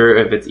aren't sure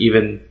if it's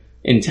even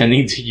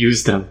intending to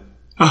use them.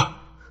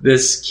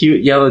 This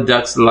cute yellow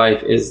duck's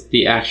life is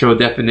the actual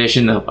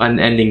definition of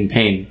unending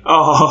pain.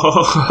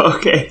 Oh,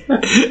 okay.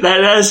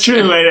 That's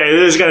true.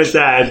 This is kind of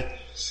sad.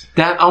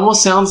 That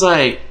almost sounds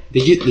like.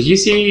 Did you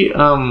see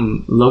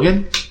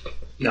Logan?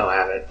 No, I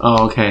haven't.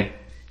 Oh, okay.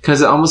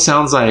 Because it almost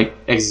sounds like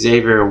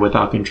Xavier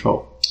without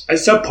control. I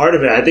saw part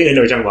of it. I think I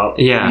know what you're talking about.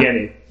 Yeah.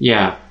 Beginning.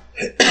 Yeah.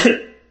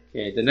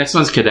 Okay, the next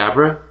one's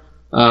Kadabra.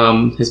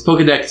 His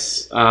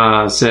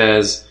Pokedex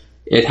says,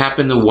 it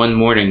happened one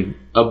morning.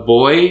 A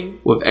boy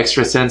with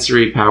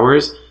extrasensory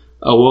powers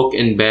awoke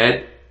in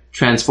bed,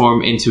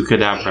 transformed into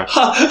Kadabra.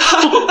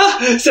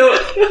 So,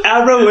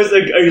 Abra was a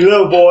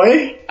little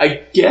boy?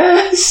 I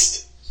guess.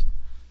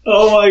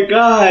 Oh my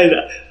God.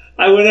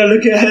 I when I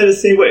look at it the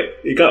same way,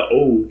 it got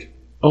old.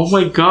 Oh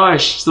my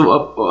gosh. So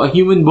a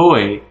human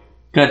boy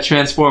got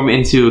transformed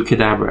into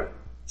Kadabra.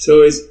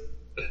 So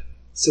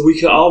we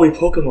could all be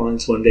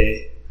Pokemons one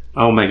day.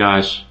 Oh my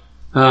gosh.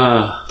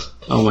 Oh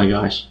my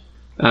gosh.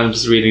 I'm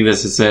just reading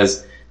this. It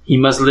says, he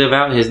must live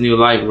out his new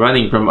life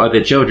running from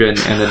other children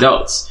and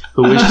adults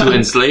who wish to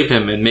enslave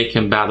him and make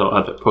him battle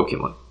other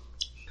Pokemon.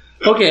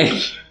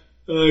 Okay.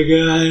 Oh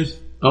God.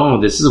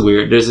 Oh, this is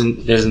weird. There's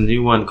a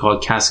new one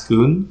called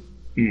Cascoon.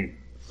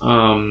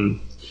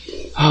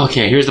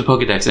 Okay, here's the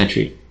Pokedex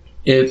entry.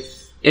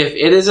 If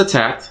it is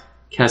attacked,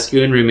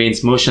 Cascoon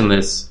remains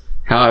motionless.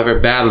 However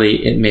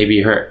badly it may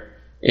be hurt.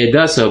 It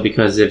does so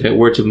because if it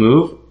were to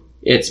move,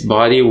 its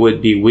body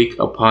would be weak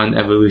upon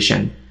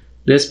evolution.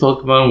 This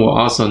Pokemon will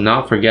also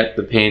not forget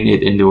the pain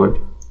it endured.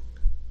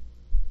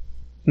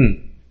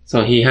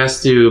 So he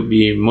has to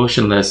be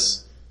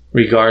motionless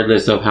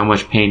regardless of how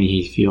much pain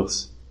he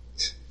feels.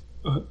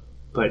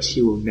 But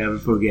he will never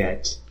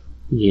forget.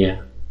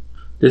 Yeah.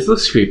 This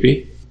looks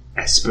creepy.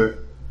 Esper.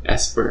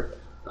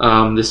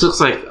 This looks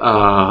like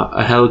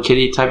a Hello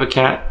Kitty type of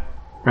cat,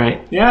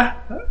 right? Yeah.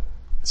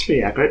 That's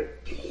pretty accurate.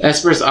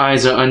 Esper's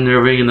eyes are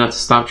unnerving enough to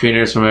stop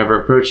trainers from ever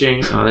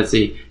approaching. Let's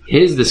see.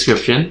 His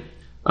description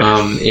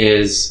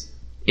is,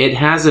 it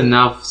has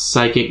enough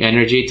psychic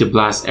energy to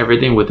blast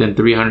everything within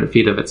 300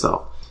 feet of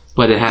itself,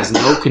 but it has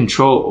no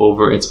control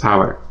over its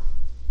power.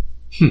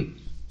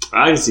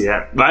 I can see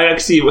that. But I can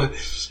see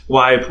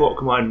why a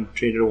Pokemon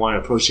trainer want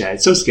to approach that.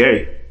 It's so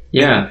scary.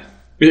 Yeah.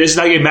 It's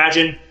like,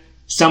 imagine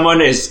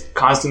someone is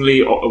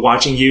constantly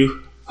watching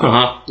you,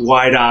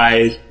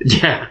 wide-eyed.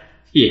 Yeah.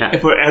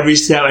 And for every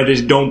step, I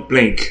just don't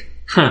blink.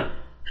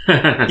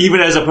 Even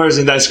as a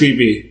person, that's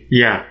creepy.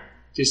 Yeah.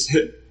 Just,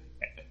 and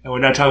we're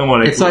not talking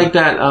about it's like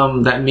that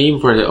meme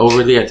for the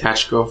overly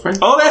attached girlfriend.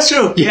 Oh, that's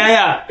true.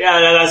 Yeah.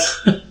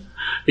 That's.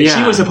 If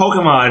she was a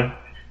Pokemon,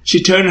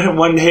 she turned her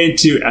one head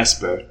to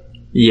Esper.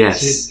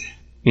 Yes.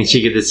 And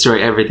she could destroy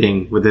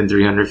everything within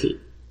 300 feet.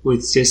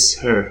 With just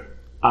her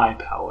eye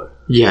power.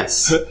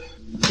 Yes.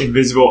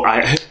 Invisible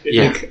eye.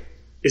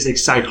 It's like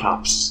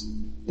Cyclops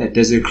that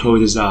doesn't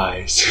close his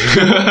eyes.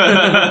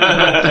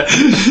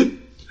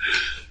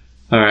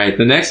 Alright,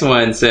 the next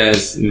one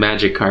says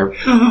Magikarp.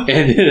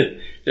 And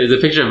there's a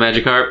picture of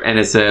Magikarp and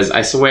it says,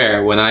 I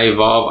swear, when I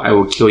evolve, I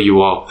will kill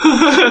you all.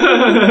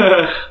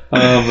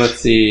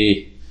 Let's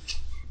see.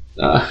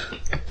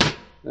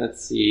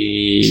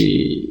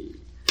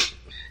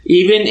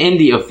 Even in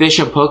the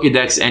official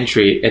Pokédex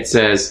entry, it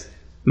says,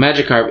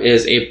 Magikarp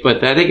is a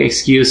pathetic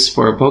excuse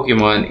for a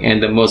Pokemon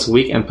and the most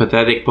weak and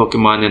pathetic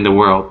Pokemon in the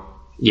world.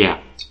 Yeah.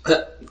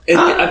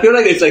 I feel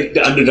like it's like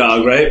the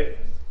underdog, right?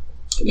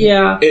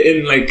 Yeah.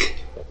 In like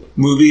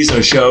movies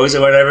or shows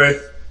or whatever,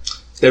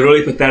 they're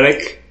really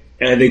pathetic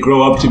and they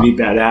grow up to be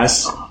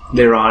badass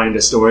later on in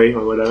the story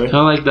or whatever. Kind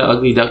of like the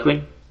Ugly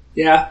Duckling?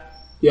 Yeah,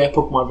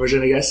 Pokemon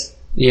version, I guess.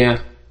 Yeah.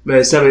 But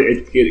instead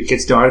it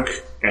gets dark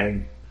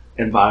and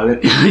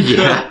violent.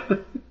 Yeah.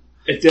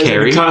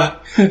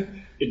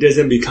 It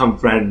doesn't become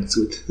friends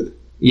with.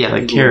 Yeah,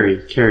 like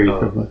Carrie.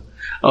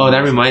 Oh,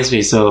 that reminds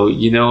me. So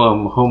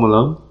Home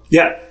Alone.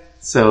 Yeah.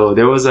 So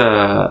there was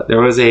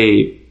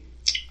a,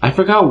 I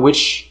forgot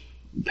which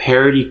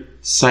parody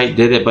site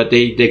did it, but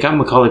they got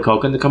Macaulay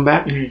Culkin to come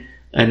back,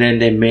 and then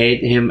they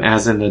made him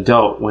as an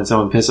adult when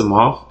someone pissed him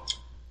off,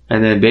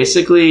 and then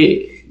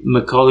basically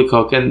Macaulay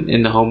Culkin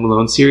in the Home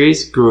Alone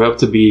series grew up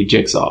to be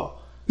Jigsaw.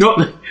 No.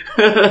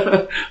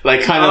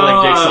 Like kind of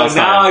like Jigsaw style.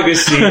 Now I can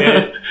see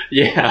it.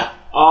 Yeah.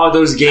 All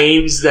those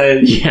games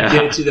that Yeah.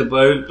 did to the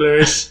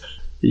burglars.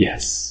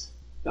 Yes.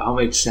 That all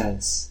makes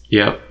sense.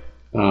 Yep.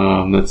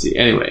 Let's see.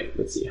 Anyway,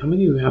 let's see. How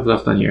many do we have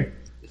left on here?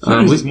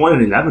 It's more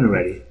than 11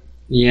 already.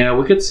 Yeah,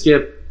 we could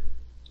skip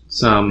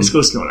some. Let's go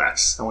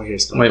Snorlax. I want to hear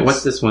Snorlax. Wait,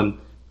 what's this one?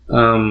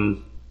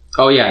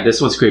 Oh yeah,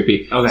 this one's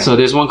creepy. Okay. So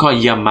there's one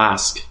called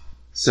Yamask.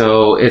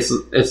 So it's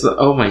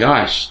oh my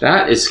gosh,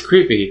 that is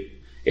creepy.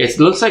 It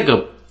looks like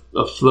a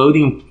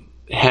floating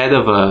head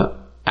of a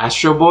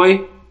Astro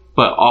Boy,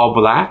 but all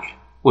black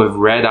with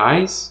red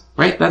eyes.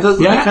 Right? That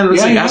kind of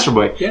looks like Astro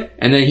Boy. Yeah.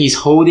 And then he's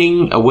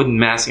holding a wooden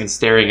mask and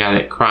staring at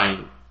it,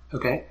 crying.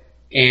 Okay.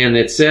 And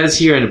it says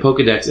here in the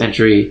Pokedex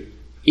entry,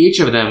 each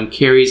of them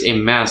carries a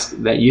mask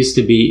that used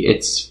to be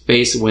its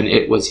face when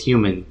it was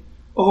human.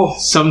 Oh.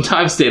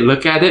 Sometimes they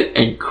look at it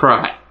and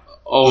cry.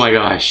 Oh my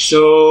gosh.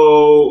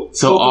 So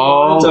So Pokemons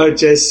all- are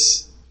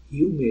just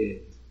human.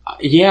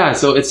 Yeah,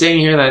 so it's saying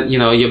here that,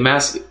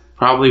 Yamask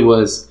probably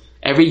was...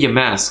 Every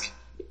Yamask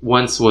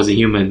once was a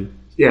human,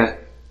 Yeah.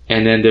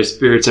 and then their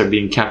spirits are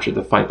being captured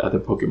to fight other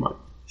Pokemon.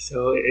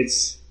 So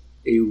it's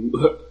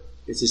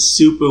a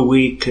super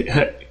weak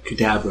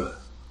Kadabra.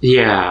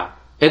 Yeah.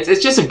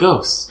 It's just a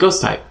ghost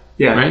type.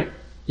 Yeah. Right?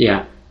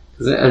 Yeah.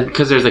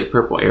 Because there's like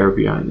purple air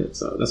behind it,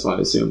 so that's what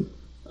I assume.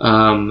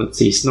 Let's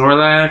see,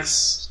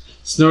 Snorlax.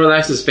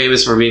 Snorlax is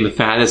famous for being the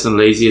fattest and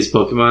laziest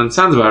Pokemon.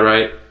 Sounds about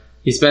right.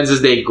 He spends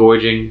his day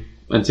gorging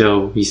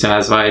until he's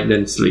satisfied,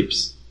 then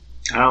sleeps.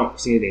 I don't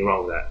see anything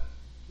wrong with that.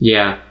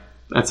 Yeah,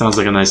 that sounds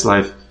like a nice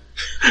life.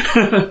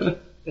 That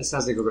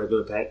sounds like a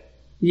regular pet.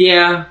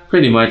 Yeah,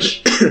 pretty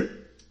much.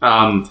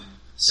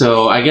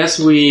 So I guess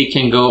we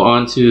can go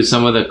on to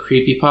some of the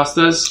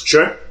creepypastas.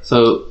 Sure.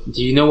 So,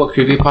 do you know what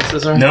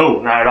creepypastas are?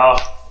 No, not at all.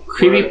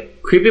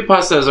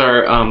 Creepypastas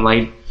are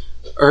like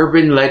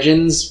urban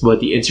legends, but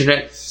the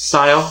internet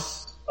style.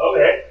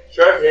 Okay.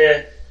 Sure.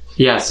 Yeah.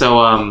 Yeah, so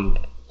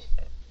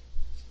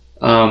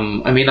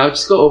I'll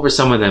just go over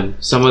some of them.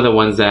 Some of the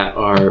ones that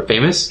are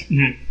famous.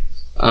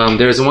 Mhm.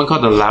 There's one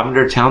called the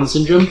Lavender Town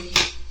Syndrome.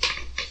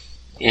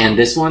 And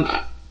this one,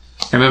 I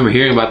remember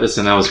hearing about this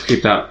and I was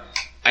creeped out.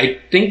 I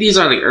think these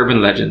are like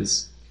urban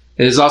legends.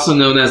 It is also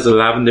known as the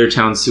Lavender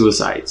Town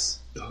Suicides.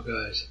 Oh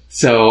gosh.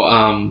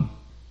 So,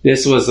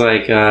 this was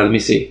like, let me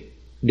see.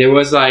 There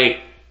was like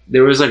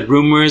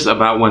rumors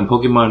about when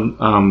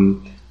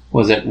Pokemon,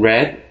 was it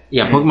Red?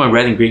 Yeah, Pokemon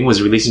Red and Green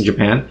was released in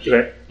Japan.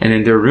 Okay. And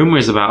then there were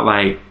rumors about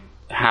like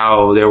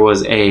how there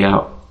was a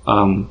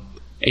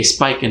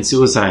spike in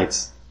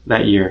suicides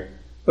that year.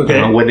 Okay.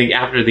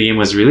 After the game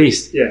was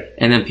released. Yeah.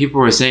 And then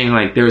people were saying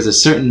like there was a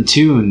certain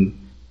tune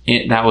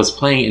that was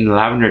playing in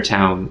Lavender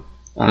Town.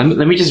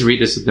 Let me just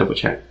read this to double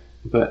check.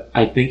 But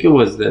I think it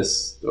was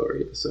this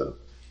story. So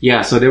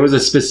yeah, so there was a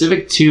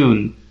specific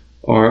tune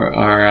or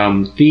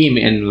theme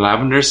in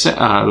Lavender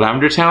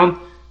Town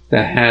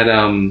that had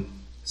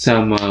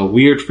some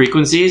weird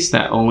frequencies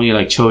that only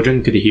like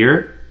children could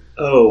hear.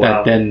 Oh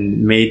wow. That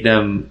then made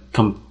them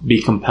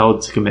be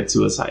compelled to commit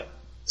suicide.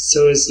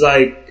 So it's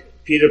like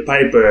Peter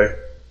Piper,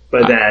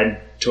 but then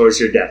towards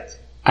your death.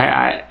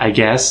 I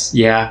guess,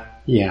 yeah.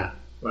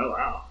 Well,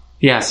 wow.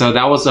 Yeah, so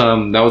that was a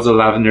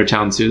Lavender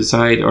Town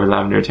suicide or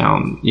Lavender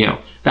Town,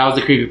 that was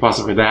the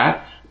creepypasta for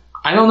that.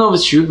 I don't know if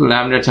it's true, the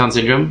Lavender Town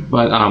syndrome,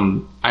 but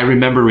I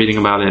remember reading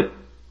about it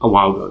a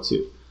while ago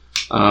too.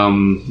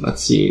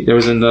 Let's see, there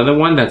was another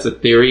one that's a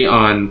theory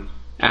on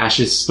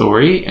Ash's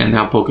story and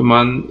how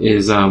Pokemon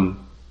is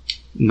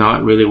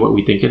not really what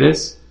we think it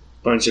is.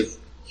 Bunch of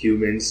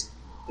humans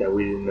that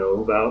we didn't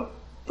know about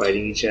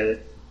fighting each other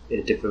in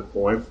a different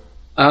form.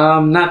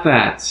 Not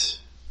that.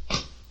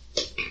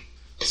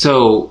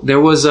 So there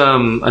was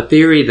a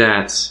theory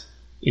that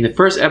in the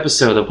first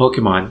episode of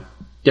Pokemon,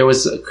 there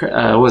was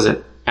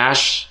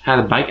Ash had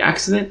a bike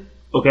accident.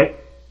 Okay.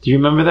 Do you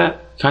remember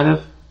that? Kind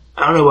of.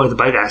 I don't know about the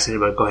bike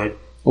accident, but go ahead.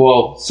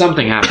 Well,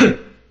 something happened,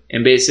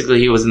 and basically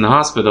he was in the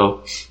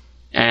hospital,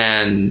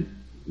 and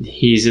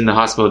he's in the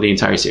hospital the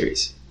entire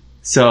series.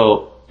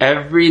 So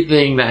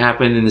everything that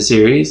happened in the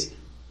series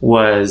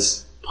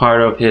was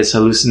part of his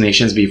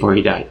hallucinations before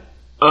he died.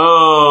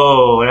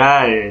 Oh,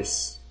 that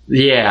is...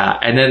 Yeah,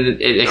 and then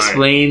it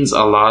explains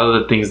a lot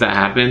of the things that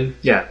happen.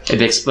 Yeah.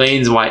 It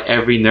explains why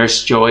every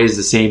Nurse Joy is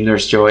the same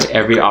Nurse Joy,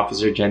 every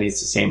Officer Jenny is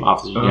the same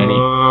Officer Jenny.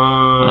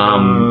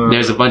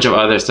 There's a bunch of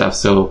other stuff.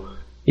 So,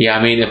 yeah,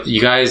 I mean, if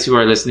you guys who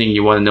are listening,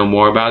 you want to know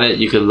more about it,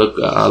 you could look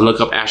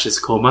up Ash's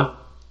coma.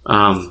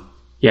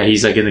 Yeah,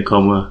 he's like in a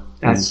coma.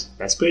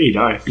 That's pretty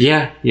dark.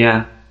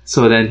 Yeah.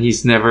 So then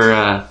he's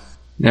never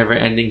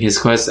ending his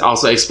quest.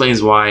 Also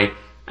explains why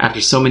after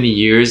so many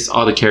years,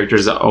 all the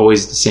characters are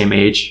always the same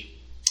age.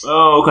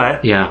 Oh,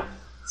 okay. Yeah.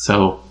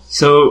 So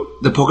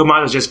the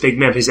Pokemon is just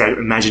figment of his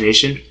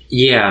imagination?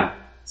 Yeah,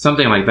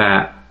 something like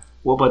that.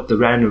 What about the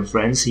random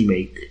friends he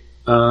make?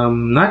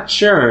 Not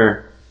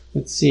sure.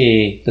 Let's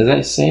see. Does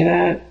that say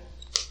that?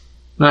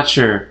 Not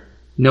sure.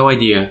 No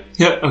idea.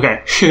 Yeah,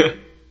 okay.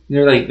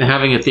 They're like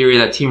having a theory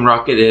that Team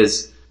Rocket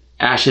is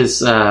Ash's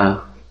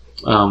subdued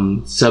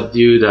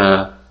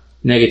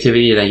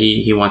negativity that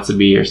he wants to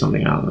be or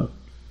something. I don't know.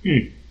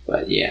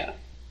 But yeah.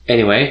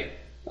 Anyway,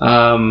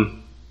 I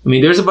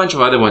mean, there's a bunch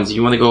of other ones.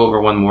 You want to go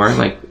over one more?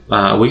 Like,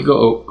 we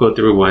could go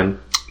through one.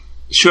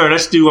 Sure,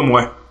 let's do one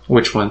more.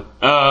 Which one?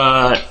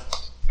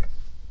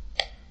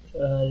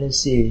 Let's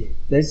see.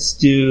 Let's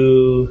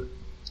do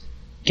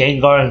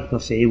Gengar and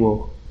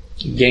Clefable.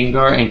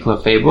 Gengar and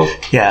Clefable?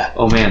 Yeah.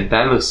 Oh man,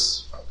 that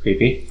looks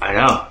creepy. I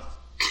know.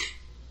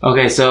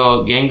 Okay,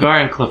 so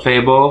Gengar and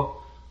Clefable.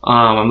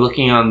 I'm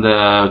looking on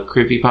the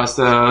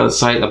creepypasta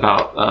site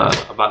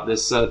about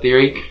this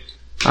theory.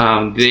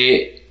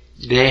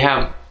 They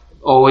have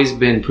always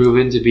been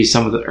proven to be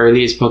some of the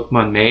earliest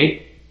Pokemon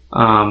made.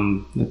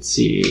 Let's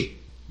see.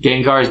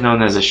 Gengar is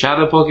known as a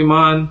shadow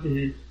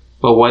Pokemon,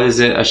 but what is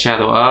it a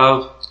shadow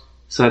of?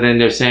 So then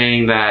they're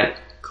saying that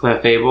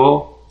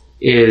Clefable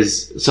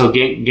is... So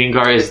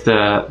Gengar is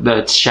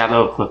the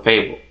shadow of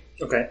Clefable.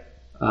 Okay.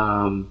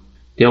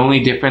 The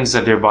only difference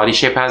that their body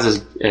shape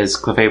has is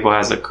Clefable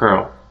has a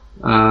curl.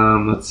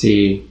 Let's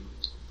see.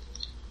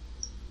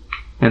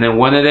 And then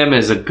one of them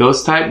is a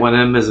ghost type, one of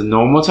them is a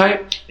normal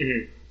type.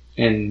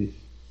 And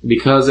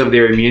because of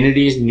their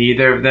immunities,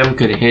 neither of them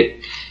could hit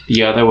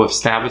the other with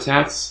stab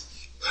attacks,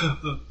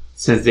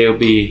 since they'll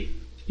be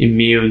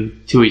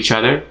immune to each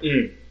other.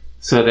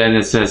 So then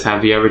it says,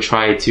 have you ever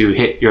tried to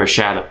hit your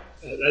shadow?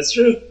 That's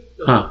true.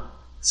 Huh.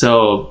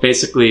 So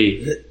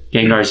basically,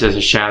 Gengar is just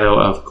a shadow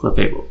of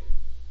Clefable.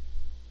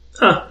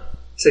 Huh.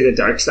 It's like a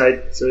dark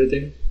side sort of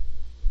thing.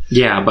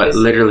 Yeah, but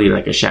literally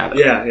like a shadow.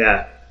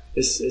 Yeah.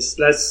 It's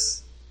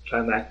less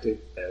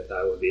climactic than I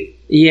thought it would be.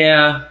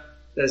 Yeah.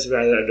 That's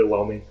rather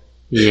underwhelming.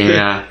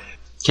 Yeah.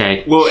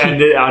 Okay. We'll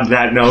end it on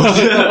that note.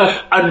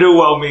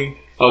 Underwhelming.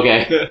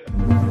 Okay.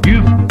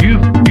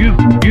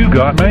 You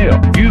got mail.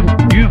 You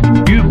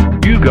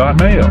got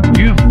mail.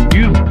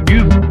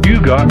 You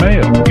got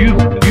mail.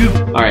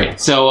 All right.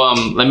 So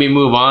let me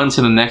move on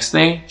to the next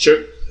thing.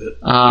 Sure.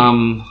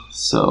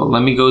 So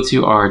let me go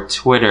to our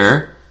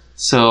Twitter.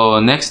 So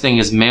next thing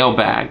is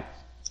mailbag.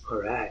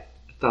 Alright. I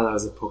thought that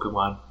was a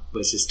Pokemon, but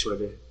it's just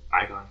Twitter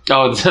icon.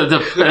 Oh,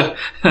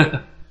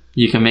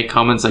 you can make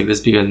comments like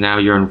this because now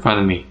you're in front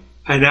of me.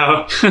 I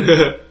know.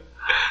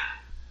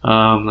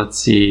 Let's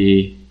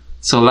see.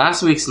 So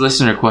last week's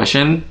listener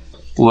question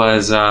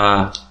was,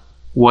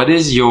 what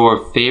is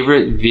your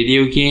favorite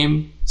video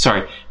game?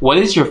 Sorry, what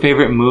is your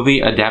favorite movie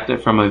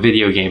adapted from a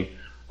video game?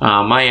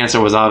 My answer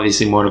was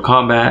obviously Mortal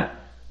Kombat.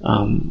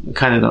 I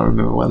kind of don't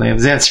remember what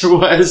Liam's answer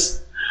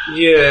was.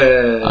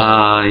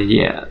 Yeah.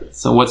 Yeah.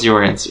 So what's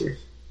your answer?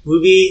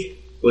 Movie?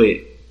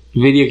 Wait.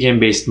 Video game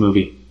based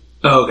movie.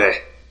 Oh, okay.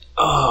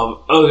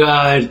 Oh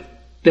god.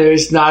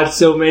 There's not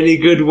so many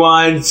good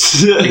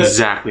ones.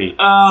 Exactly.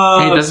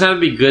 Hey, it doesn't have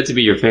to be good to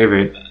be your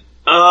favorite.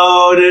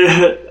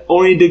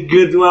 Only the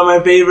good one,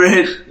 my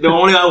favorite. The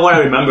only one I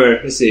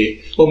remember. Let's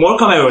see. Well,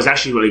 Mortal Kombat was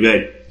actually really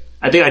good.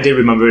 I think I did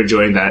remember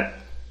enjoying that.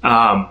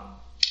 Are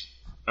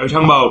we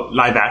talking about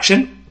live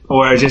action?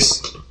 Or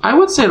just... I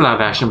would say live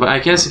action, but I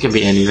guess it could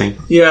be anything.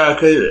 Yeah,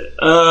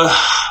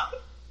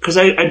 because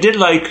I did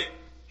like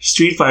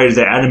Street Fighter,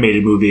 the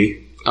animated movie.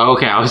 Oh,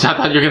 okay, I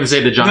thought you were going to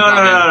say the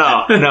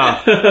Jean-Claude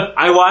No.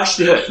 I watched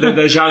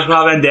the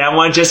Jean-Claude Van Damme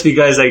one just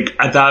because like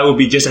I thought it would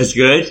be just as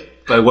good,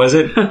 but it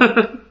wasn't.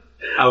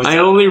 I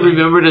only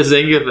remember the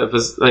Zangief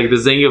the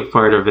Zangief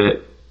part of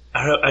it.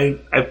 I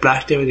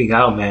blacked everything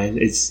out, man.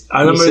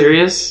 Are you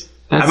serious?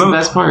 That's the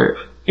best part.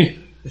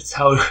 That's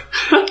how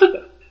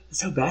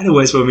bad it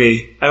was for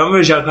me. I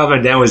remember Jean-Claude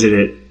Van Damme was in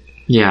it.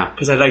 Yeah.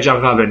 Because I like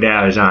Jean-Claude Van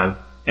Damme at the time.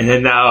 And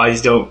then now I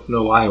just don't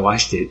know why I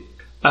watched it.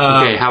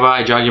 Okay, how about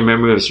I jog your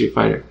memory of Street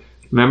Fighter?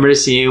 Remember the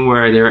scene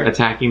where they were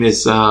attacking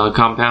this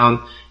compound,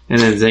 and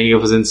then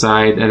Zangief was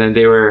inside, and then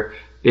they were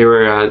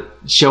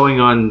showing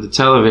on the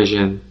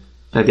television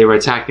that they were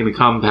attacking the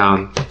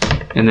compound,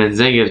 and then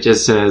Zangief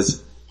just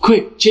says,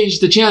 "Quick, change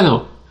the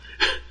channel."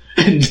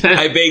 And then,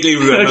 I vaguely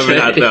remember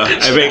that, though.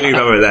 I vaguely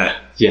remember that.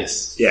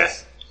 Yes. Yeah.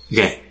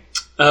 Okay.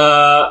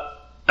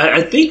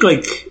 I think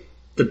like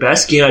the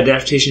best game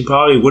adaptation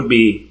probably would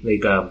be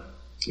like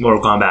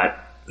Mortal Kombat,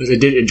 because I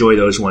did enjoy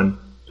those one.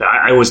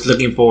 I was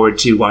looking forward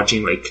to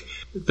watching like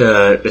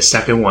the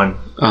second one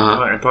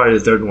and probably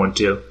the third one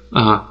too.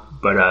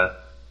 But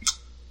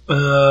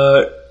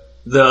the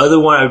other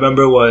one I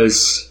remember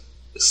was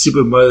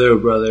Super Mario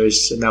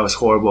Brothers, and that was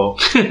horrible.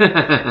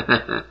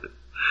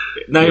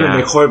 Not even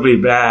like horribly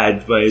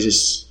bad, but it's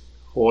just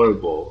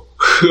horrible.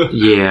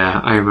 Yeah,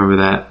 I remember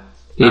that.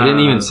 They didn't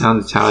even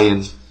sound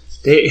Italian.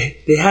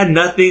 They had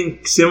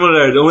nothing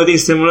similar. The only thing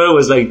similar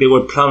was like they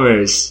were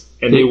plumbers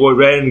and they wore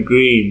red and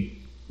green.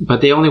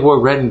 But they only wore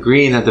red and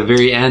green at the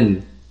very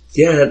end.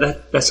 Yeah,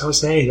 that's what I'm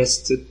saying.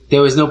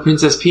 There was no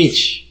Princess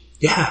Peach.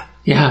 Yeah.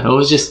 Yeah, it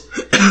was just...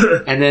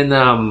 And then...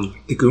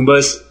 the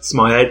Goombas,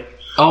 small head.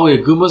 Oh,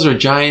 yeah, Goombas are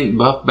giant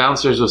buff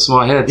bouncers with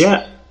small heads.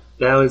 Yeah,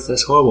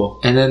 that's horrible.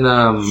 And then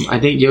I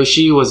think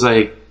Yoshi was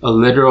like a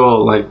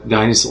literal like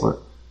dinosaur.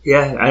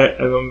 Yeah, I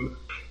remember.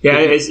 Yeah,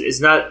 it's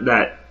not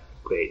that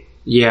great.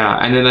 Yeah,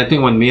 and then I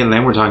think when me and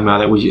Lam were talking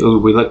about it, we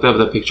looked up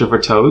the picture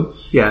for Toad.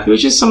 Yeah. It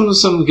was just some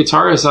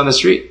guitarist on the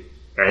street.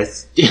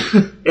 Yes. It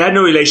had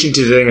no relation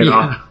to the thing at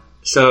all.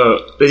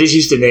 So they just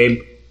used the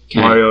name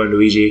Mario and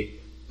Luigi.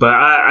 But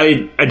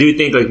I do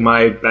think like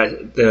my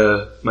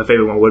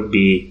favorite one would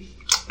be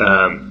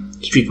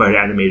Street Fighter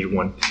animated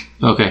one.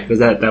 Okay. Because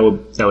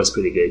that was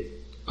pretty good.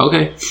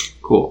 Okay.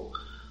 Cool.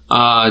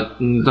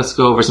 Let's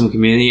go over some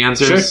community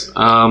answers.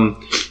 Sure.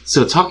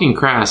 So Talking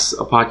Crass,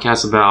 a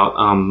podcast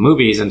about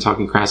movies and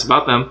talking crass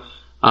about them,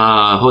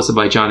 hosted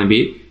by John and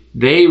Beat.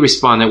 They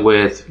responded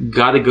with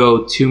 "Gotta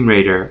go Tomb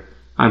Raider."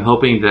 I'm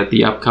hoping that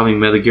the upcoming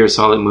Metal Gear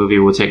Solid movie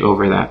will take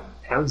over that.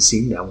 I haven't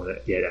seen that one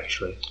yet,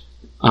 actually.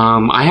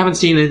 I haven't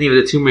seen any of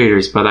the Tomb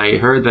Raiders, but I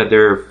heard that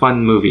they're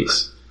fun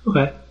movies.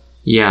 Okay.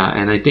 Yeah,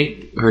 and I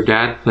think her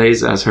dad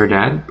plays as her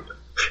dad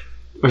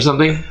or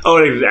something. Oh,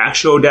 like the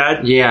actual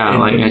dad? Yeah,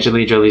 like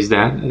Angelina Jolie's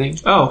dad, I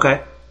think. Oh,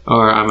 okay.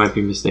 Or I might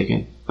be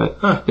mistaken.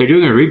 But they're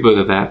doing a reboot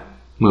of that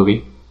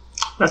movie.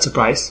 Not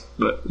surprised,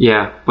 but...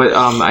 Yeah, but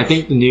I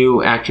think the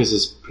new actress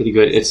is pretty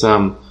good. It's,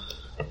 forgot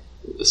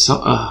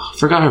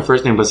her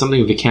first name, but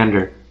something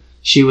Vikander.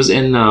 She was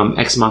in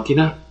Ex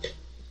Machina.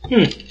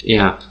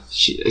 Yeah.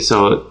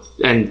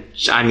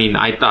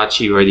 I thought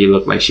she already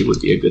looked like she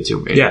would be a good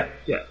Tomb Raider.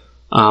 Yeah.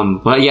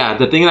 But yeah,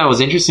 the thing that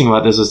was interesting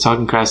about this was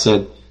Talking Crass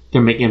said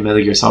they're making a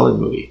Metal Gear Solid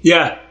movie.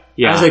 Yeah.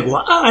 I was like,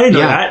 what? I didn't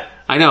know that.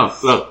 I know.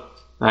 Look,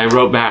 I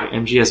wrote back,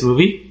 MGS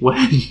movie?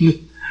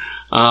 When?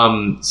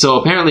 So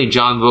apparently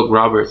John Vogt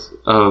Roberts,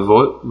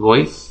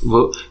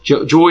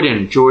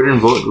 Jordan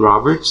Vogt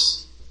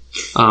Roberts,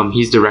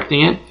 he's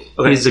directing it.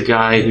 Okay. He's the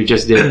guy who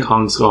just did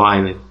Kong Skull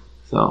Island.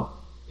 So,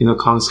 you know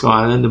Kong Skull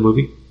Island, the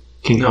movie?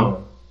 King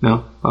Kong?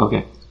 No?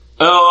 Okay.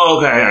 Oh,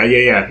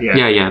 okay. Yeah.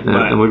 Yeah,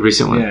 the more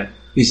recent one. Yeah,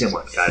 recent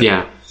one. Got it.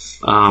 Yeah.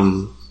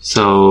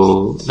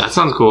 So that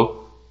sounds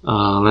cool.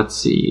 Let's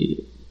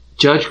see.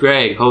 Judge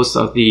Greg, host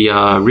of the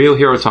Real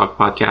Hero Talk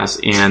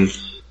podcast and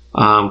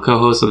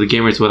co-host of the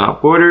Gamers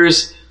Without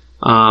Borders,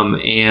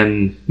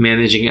 and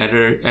managing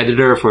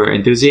editor for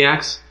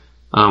Enthusiasts.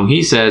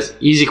 He says,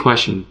 easy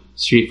question,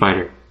 Street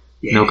Fighter.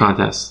 Yeah. No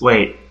contest.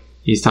 Wait.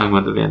 He's talking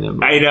about the Van Damme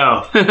movie. I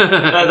know.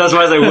 That's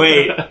why I was like,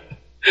 wait.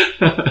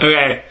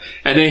 Okay.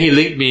 And then he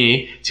linked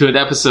me to an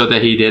episode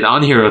that he did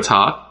on Hero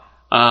Talk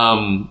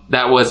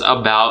that was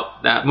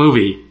about that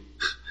movie.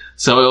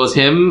 So it was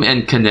him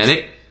and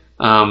Kinetic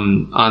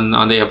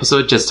on the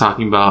episode just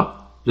talking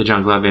about the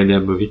Jean-Claude Van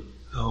Damme movie.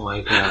 Oh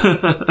my god.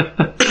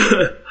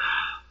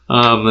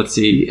 Let's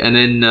see. And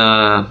then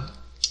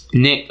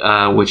Nick,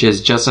 which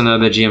is just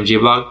another GMG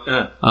blog,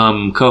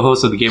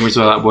 co-host of the Gamers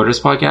Without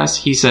Borders podcast,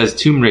 he says,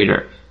 Tomb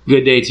Raider,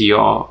 good day to you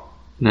all.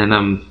 And then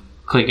I'm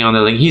clicking on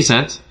the link he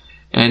sent,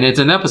 and it's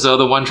an episode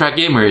of One Track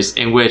Gamers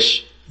in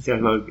which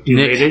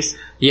Nick, nice.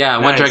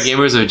 One Track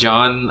Gamers of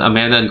John,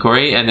 Amanda, and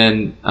Corey, and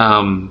then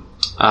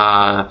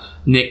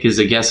Nick is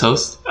a guest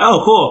host.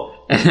 Oh, cool.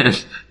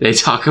 And they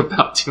talk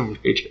about Tomb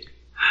Raider.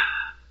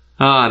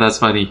 That's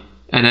funny.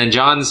 And then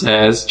John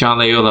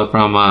Layola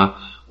from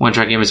One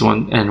Track Gamers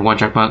and One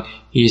Track Punk,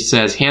 he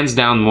says, hands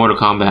down Mortal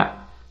Kombat.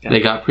 Yeah. They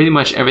got pretty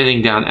much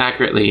everything down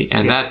accurately,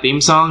 and that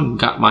theme song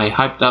got me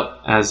hyped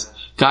up as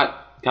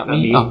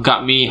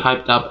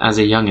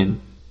a youngin'.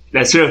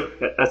 That's true.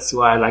 That's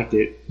why I liked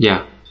it.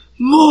 Yeah.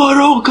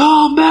 Mortal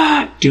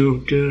Kombat.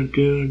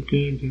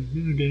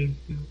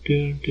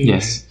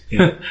 Yes.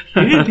 Yeah.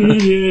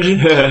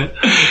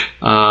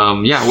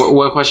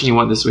 What question you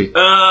want this week?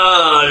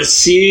 Let's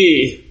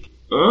see.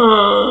 We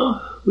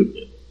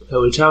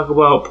talk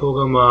about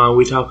Pokemon.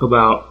 We talk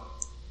about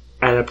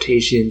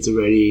adaptations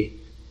already.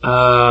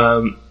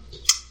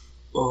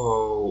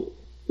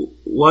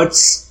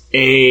 What's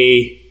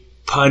a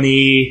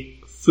punny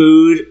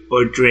food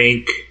or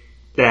drink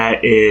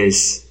that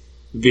is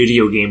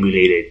video game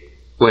related?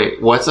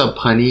 Wait, what's a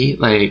punny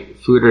like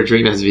food or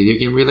drink that's video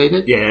game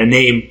related? Yeah, a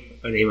name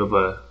of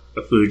a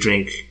food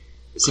drink.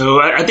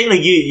 So I think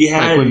like you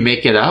had like we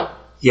make it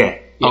up. Yeah.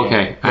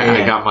 Okay,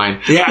 I got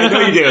mine. Yeah, I know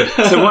you do.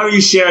 So why don't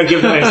you share and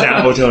give an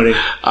example, Tony?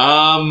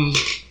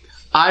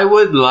 I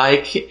would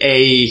like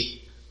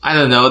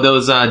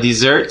those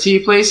dessert tea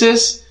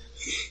places,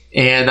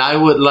 and I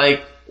would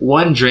like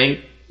one drink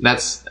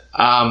that's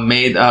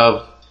made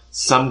of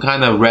some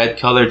kind of red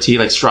colored tea,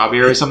 like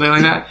strawberry or something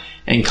like that,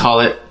 and call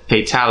it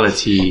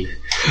Fatality.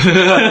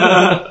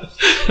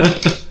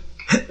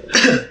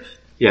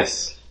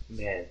 Yes.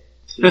 Man.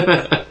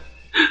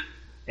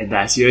 And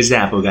that's your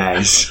example,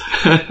 guys.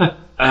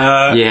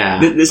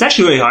 Yeah. It's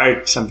actually really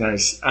hard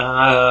sometimes.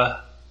 I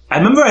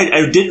remember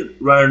I did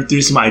run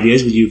through some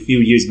ideas with you a few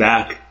years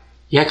back.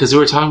 Yeah, because we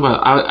were talking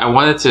about, I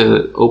wanted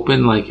to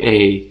open like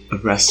a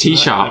tea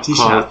shop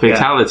called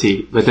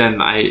Fatality, but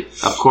then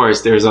of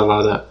course, there's a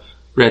lot of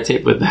red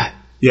tape with that.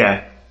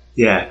 Yeah.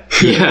 Yeah.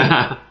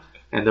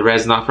 And the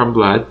red's not from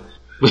blood.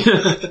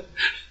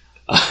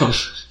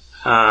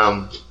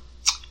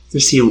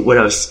 Let's see, what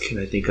else can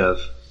I think of?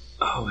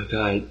 Oh my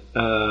god.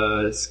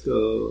 Let's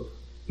go.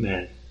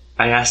 Man,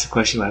 I asked a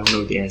question, but I don't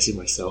know the answer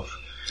myself.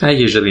 That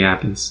usually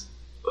happens.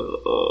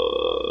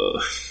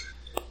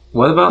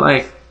 What about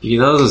like You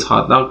know those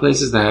hot dog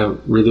places that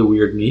have really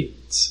weird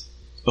meats?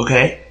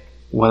 Okay.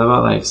 What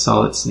about like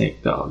solid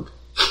snake dog?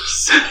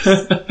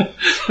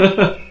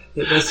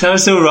 That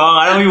sounds so wrong.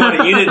 I don't even want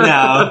to eat it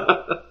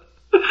now.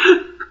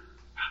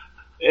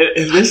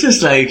 If this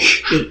is like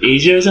in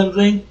Asia or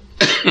something,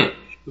 it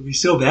would be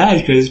so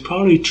bad because it's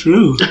probably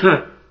true.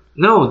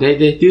 No,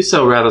 they do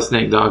sell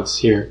rattlesnake dogs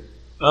here.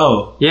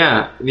 Oh.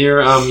 Yeah,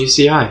 near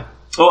UCI.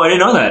 Oh, I didn't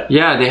know that.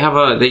 Yeah,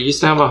 they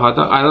used to have a hot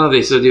dog. I don't know if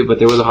they still do, but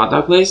there was a hot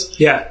dog place.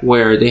 Yeah.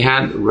 Where they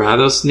had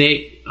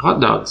rattlesnake hot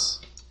dogs.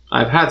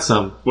 I've had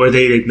some. Were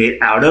they like made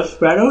out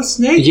of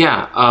rattlesnake?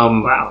 Yeah.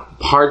 Wow.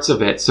 Parts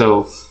of it.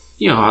 So,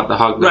 you know, the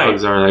hot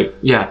dogs are like,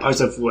 yeah. Parts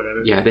of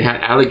whatever. Yeah, they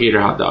had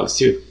alligator hot dogs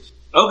too.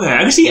 Okay,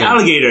 I can see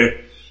alligator.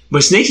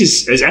 But snakes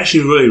is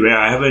actually really rare.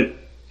 I haven't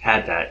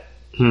had that.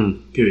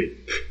 Period.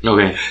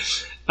 Okay.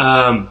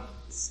 I'm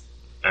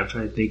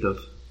trying to think of...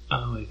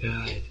 Oh my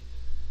god.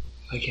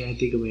 Why can't I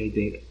think of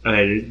anything?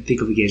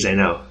 Think of the games I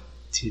know.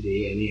 Do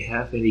they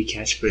have any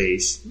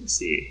catchphrase? Let's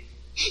see.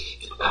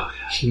 Oh,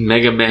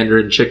 Mega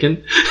Mandarin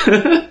Chicken.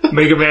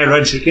 Mega Man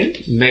Run Chicken?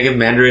 Mega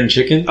Mandarin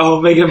Chicken.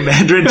 Oh, Mega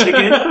Mandarin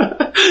Chicken?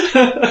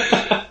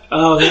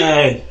 Oh,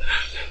 man.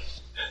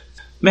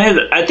 Man,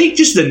 I think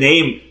just the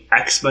name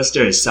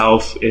X-Buster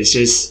itself is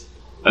just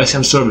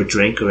some sort of a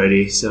drink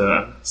already.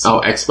 So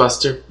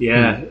X-Buster?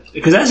 Yeah.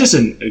 Because that's just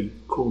a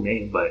cool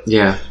name, but...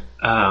 Yeah.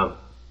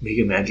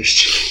 Mega Mandarin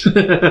Chicken.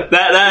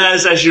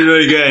 That's actually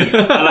really good.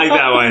 I like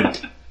that one.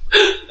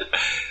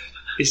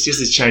 It's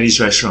just a Chinese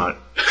restaurant.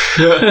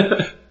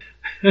 Oh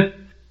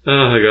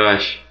my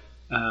gosh.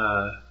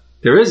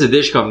 There is a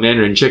dish called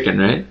Mandarin Chicken,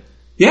 right?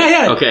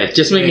 Yeah. Okay,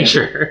 just making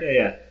sure.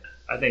 Yeah.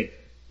 I think.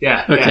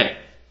 Yeah. Okay.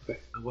 Yeah.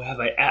 What have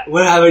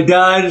I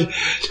done?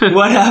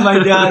 What have I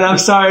done? I'm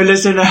sorry,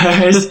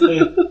 listeners.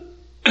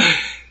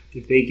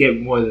 If they get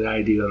more than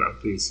I do, I'm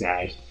pretty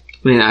sad.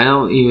 I mean, I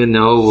don't even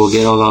know we'll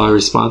get all our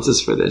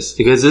responses for this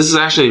because this is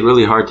actually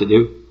really hard to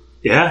do.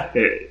 Yeah.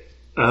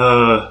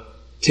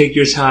 Take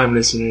your time,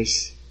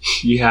 listeners.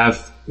 You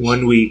have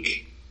 1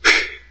 week.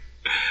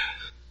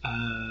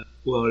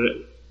 Well,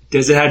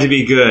 does it have to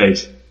be good?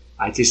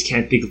 I just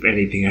can't think of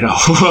anything at all.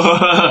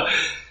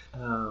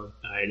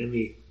 Alright, let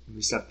me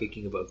stop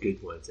thinking about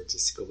good ones and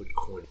just go with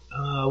corny.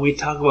 We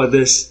talk about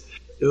this.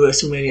 There were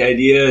so many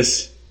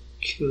ideas.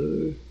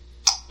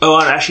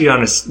 Oh, actually,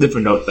 on a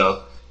different note,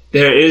 though,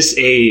 there is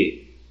a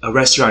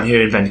restaurant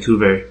here in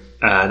Vancouver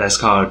that's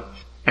called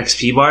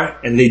XP Bar,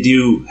 and they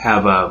do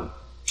have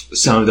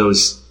some of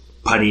those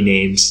punny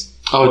names.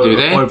 Oh, do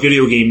they? Or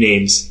video game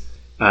names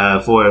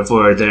for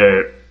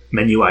their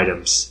menu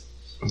items.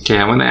 Okay,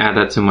 I'm gonna add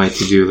that to my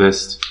to-do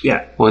list.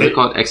 Yeah. What is it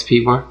called?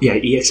 XP Bar? Yeah,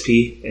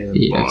 EXP and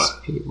bar.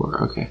 EXP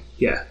Bar. Okay.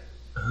 Yeah.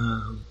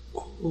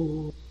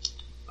 Cool.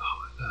 Oh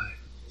my god.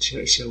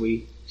 Shall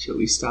we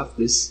stop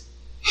this?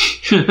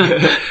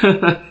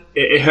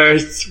 it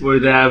hurts for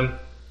them.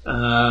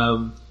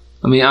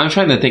 I mean, I'm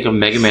trying to think of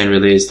Mega Man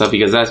related stuff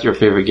because that's your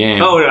favorite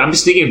game. Oh, I'm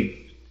just thinking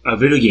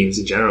video games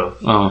in general.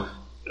 Oh.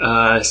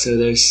 So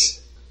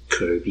there's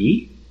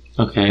Kirby.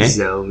 Okay.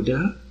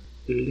 Zelda.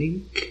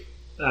 Link.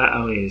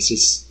 I mean, it's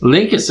just...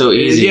 Link is so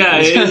easy. Yeah,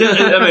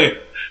 I mean,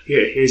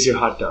 here's your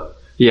hot dog.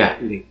 Yeah.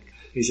 Link.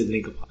 Here's a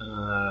Link.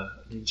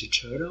 Ninja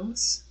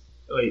Turtles?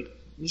 Wait,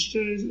 Ninja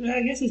Turtles?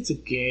 I guess it's a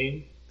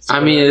game. I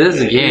mean, it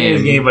is a game. It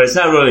is a game, but it's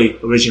not really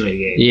originally a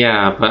game.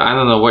 Yeah, but I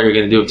don't know what you're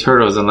going to do with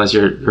turtles unless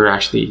you're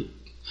actually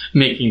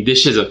making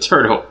dishes of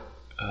turtle.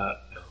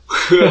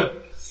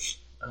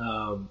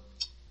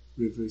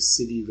 River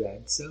City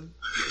Ransom?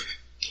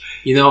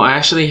 You know, I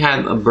actually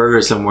had a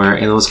burger somewhere,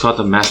 and it was called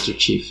the Master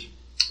Chief.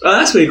 Oh,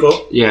 that's pretty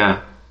cool.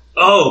 Yeah.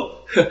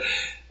 Oh,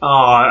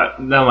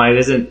 no, mine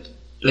isn't.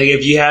 Like,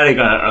 if you had like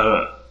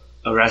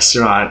a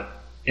restaurant,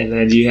 and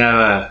then you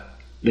have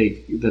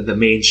the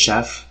main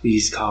chef,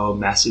 he's called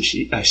Master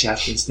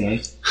Chef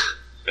instead.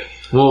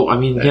 Well, I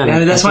mean,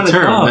 yeah, that's what it's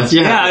called. That's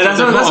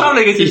what I'm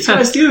like. It's kind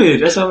of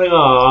stupid. That's what I'm like.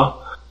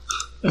 Oh,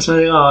 that's what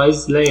I'm like. Oh,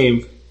 it's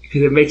lame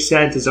because it makes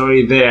sense. It's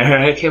already there.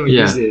 I can't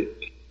use it.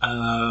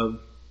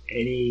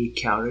 Any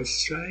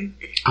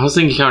Counter-Strike? I was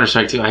thinking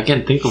Counter-Strike too. I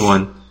can't think of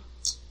one.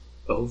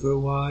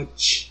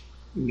 Overwatch?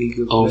 League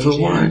of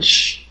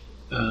Overwatch?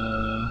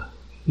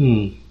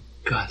 Legends?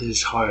 God, this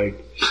is hard.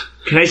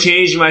 Can I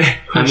change my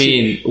question? I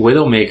mean,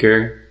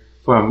 Widowmaker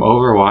from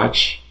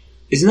Overwatch.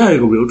 Isn't that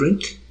like a real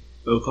drink?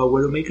 Called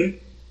Widowmaker?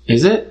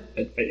 Is it?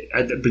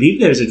 I believe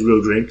there's a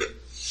real drink.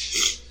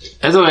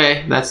 That's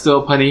okay. That's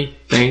still a punny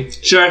thing.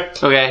 Sure.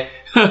 Okay.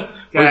 We're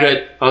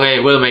good. Okay,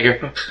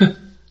 Widowmaker.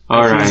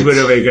 Alright. It's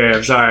Widowmaker.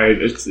 I'm sorry.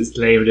 It's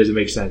lame. It doesn't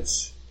make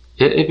sense.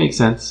 It makes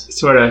sense.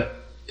 Sort of.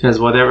 Because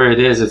whatever it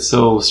is, it's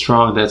so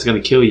strong that it's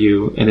going to kill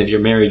you. And if you're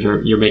married,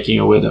 you're making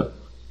a widow.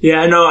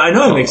 Yeah, I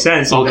know it makes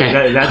sense.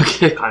 Okay. That's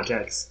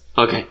context.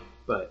 Okay.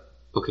 But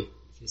okay.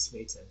 It just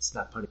made sense.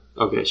 Not funny.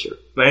 Okay, sure.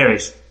 But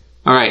anyways.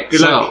 Alright,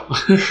 Good luck.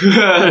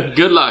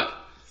 Good luck.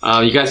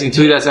 You guys can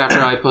tweet us after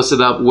I post it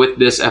up with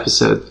this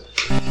episode.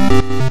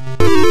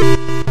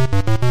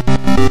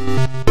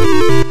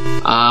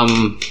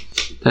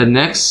 The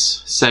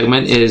next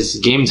segment is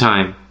game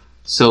time.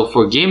 So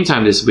for game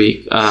time this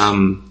week,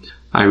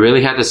 I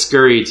really had to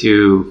scurry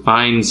to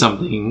find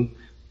something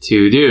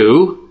to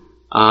do.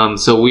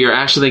 So we are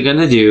actually going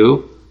to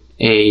do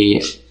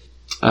a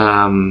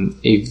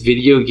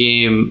video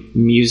game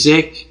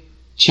music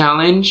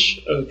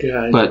challenge, Oh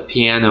god. but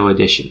piano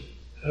edition.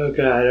 Oh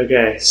god.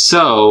 Okay.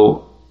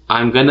 So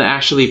I'm going to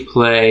actually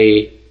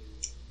play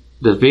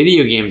the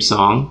video game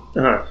song,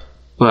 Uh-huh.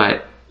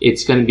 but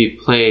it's going to be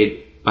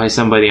played by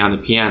somebody on the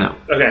piano.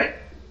 Okay.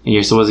 And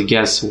you're supposed to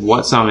guess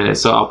what song it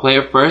is. So I'll play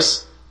it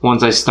first.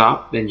 Once I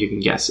stop, then you can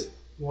guess it.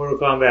 Mortal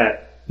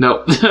Kombat.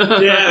 Nope.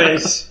 Damn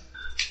it.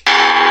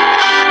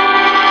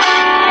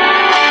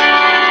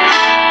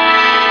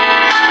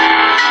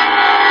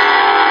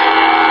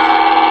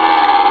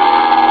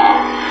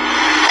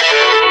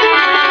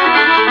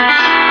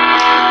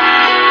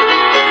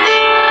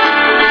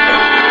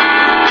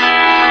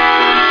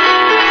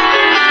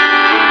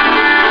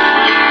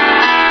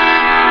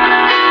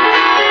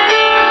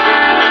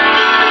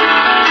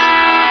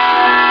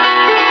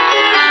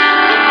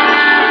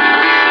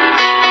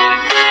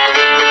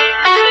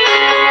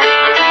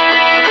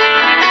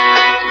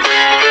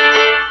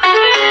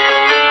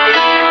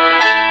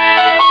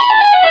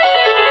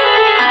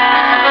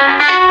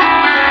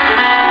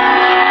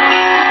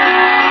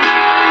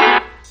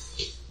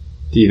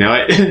 Do you know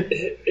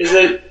it? Is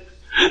it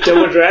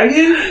Double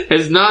Dragon?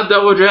 It's not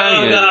Double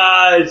Dragon. Oh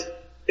god.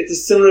 It's a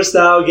similar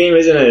style game,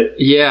 isn't it?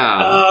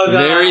 Yeah, Oh, God.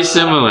 very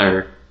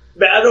similar.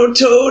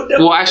 Battletoad.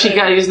 Well, actually,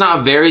 guys, it's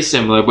not very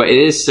similar, but it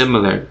is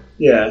similar.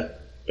 Yeah.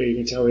 Or you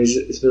can tell me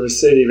it's River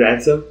City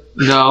Ransom.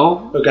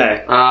 No.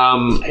 Okay.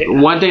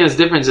 One thing that's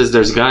different is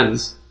there's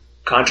guns.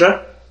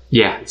 Contra?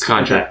 Yeah, it's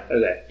Contra.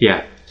 Okay.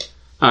 Yeah.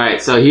 All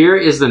right, so here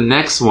is the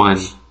next one.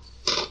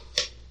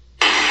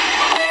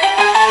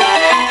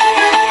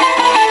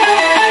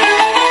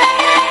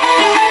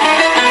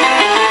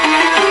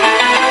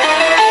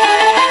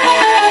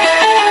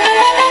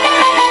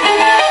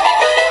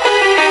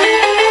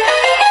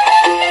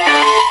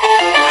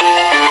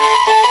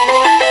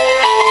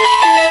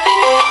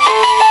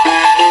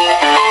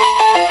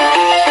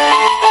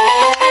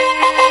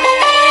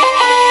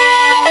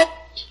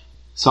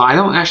 So I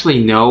don't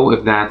actually know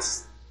if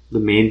that's the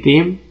main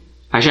theme.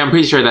 Actually, I'm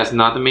pretty sure that's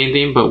not the main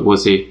theme, but we'll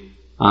see.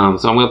 So I'm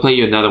going to play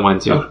you another one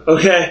too.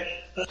 Okay.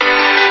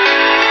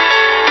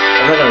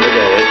 I'm not gonna look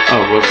at it.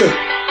 Oh, whoops.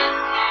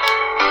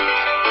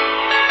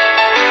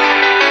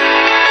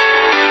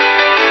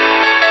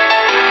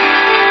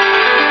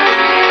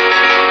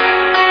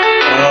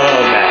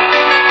 Oh, okay.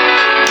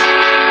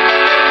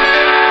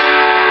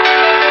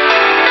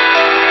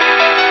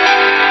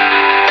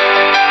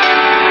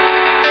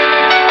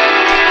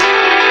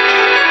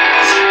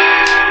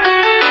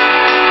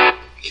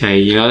 Okay,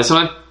 you know this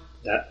one?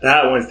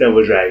 That one's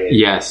Double Dragon.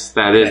 Yes,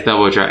 that is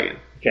Double Dragon.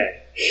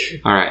 Okay.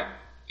 All right.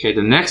 Okay,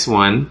 the next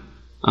one.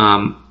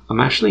 I'm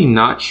actually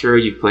not sure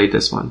you played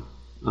this one.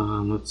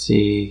 Let's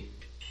see.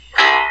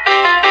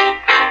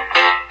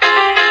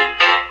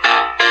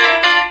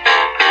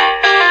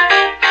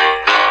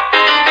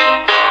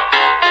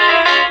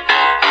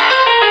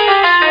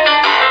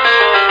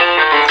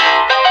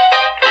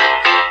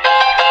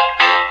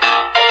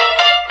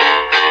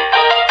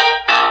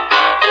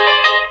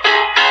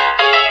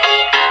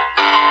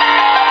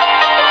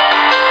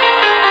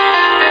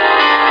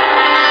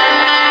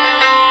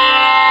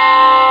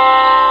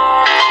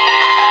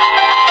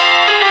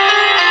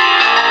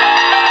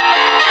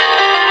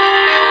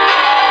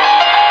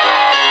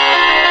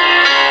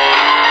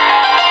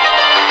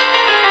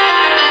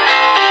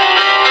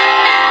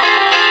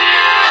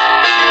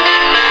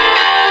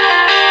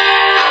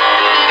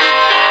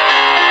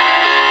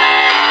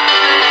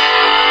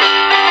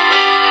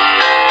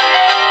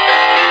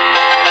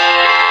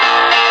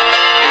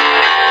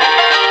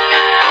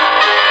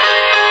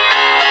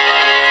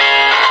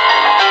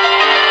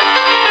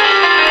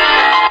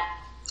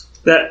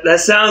 That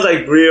sounds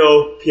like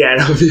real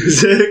piano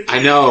music. I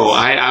know.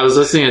 I was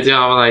listening to it.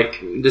 I'm like,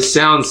 this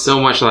sounds so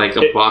much like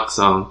a Bach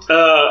song.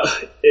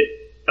 I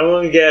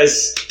want to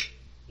guess.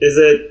 Is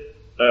it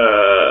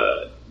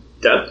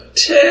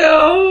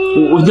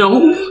DuckTales?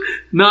 No,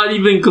 not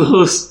even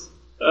close.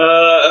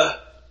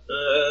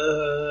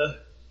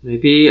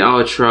 Maybe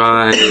I'll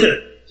try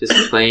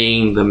just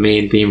playing the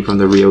main theme from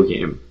the real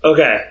game.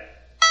 Okay.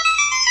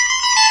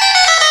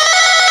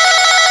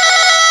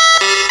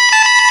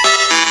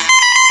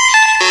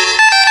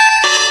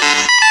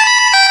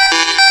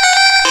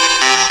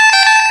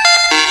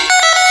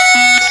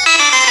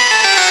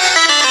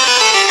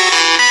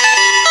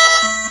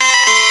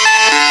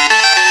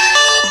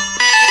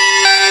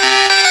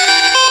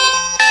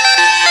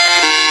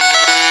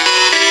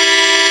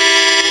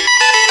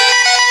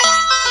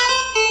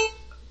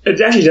 It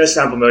actually does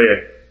sound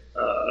familiar.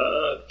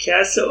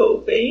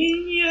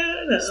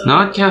 Castlevania? No. It's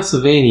not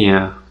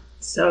Castlevania.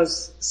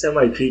 Sounds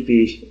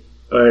semi-creepy.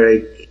 Or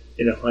like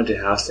in a haunted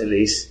house at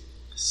least.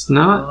 It's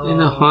not in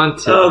a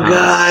haunted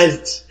God!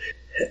 house.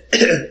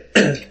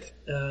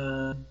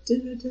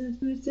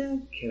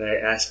 Can I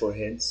ask for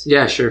hints?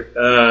 Yeah, sure.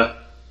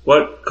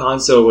 What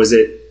console was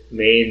it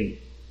main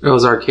It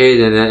was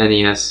arcade and then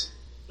NES.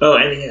 Oh,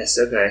 NES.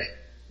 Okay.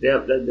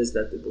 Yep, that's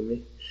nothing for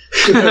me.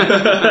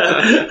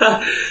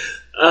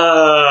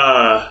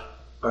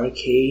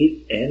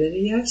 Arcade and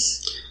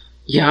NES?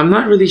 Yeah, I'm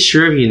not really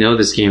sure if you know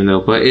this game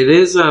though, but it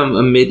is a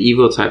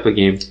medieval type of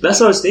game. That's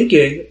what I was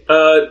thinking.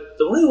 The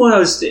only one I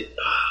was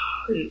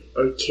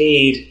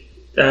arcade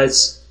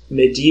that's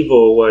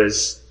medieval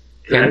was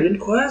Dragon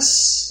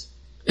Quest?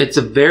 It's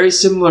a very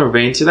similar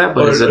vein to that,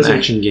 but it's an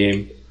action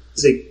game.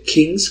 Is it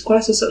King's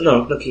Quest or something?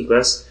 No, not King's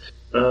Quest.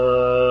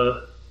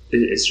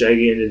 Is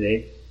Dragon in the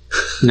name?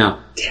 No.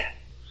 Damn.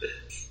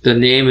 The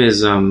name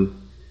is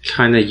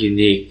kind of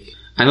unique.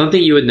 I don't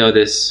think you would know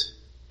this.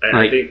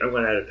 I think I'm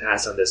going to have to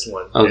pass on this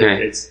one.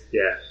 Okay.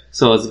 Yeah.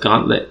 So it's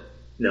Gauntlet.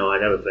 No, I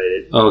never played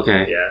it.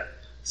 Okay. Yeah.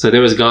 So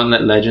there was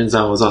Gauntlet Legends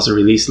that was also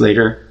released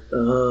later.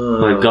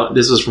 Oh.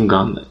 This was from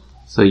Gauntlet.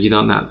 So you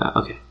don't know that.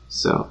 Okay.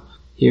 So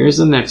here's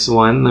the next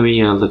one. Let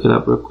me look it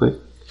up real quick.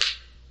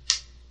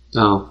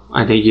 Oh,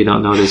 I think you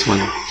don't know this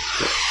one.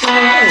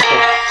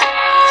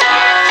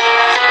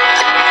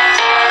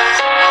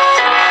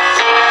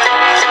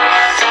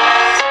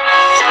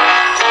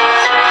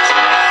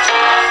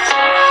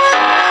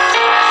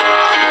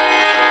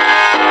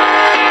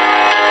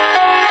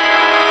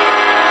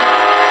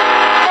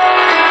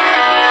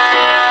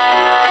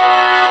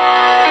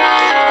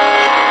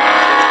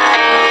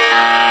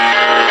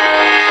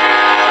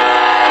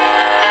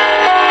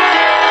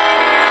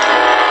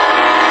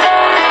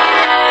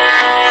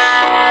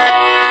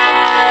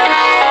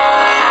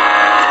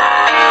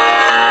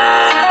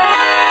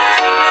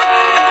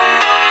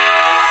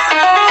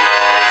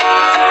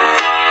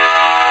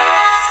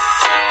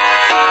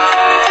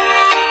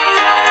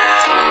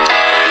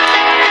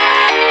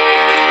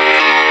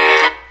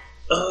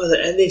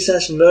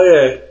 Sounds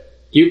familiar.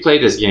 You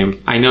played this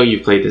game. I know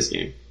you played this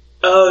game.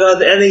 Oh god,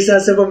 the ending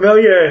sounds so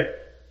familiar.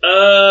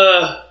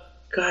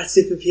 God,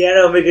 Super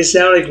Piano make it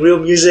sound like real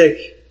music.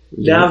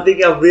 Yeah. Now I'm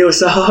thinking of real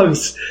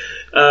songs.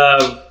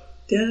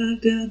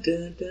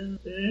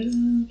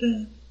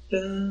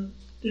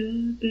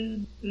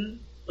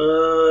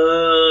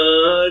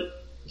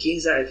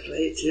 Games I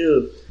played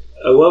too.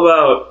 What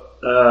about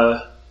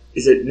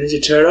is it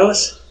Ninja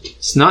Turtles?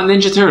 It's not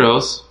Ninja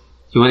Turtles.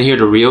 You want to hear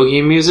the real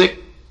game music?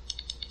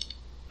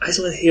 I just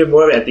want to hear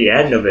more at the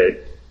end of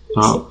it.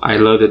 Oh, I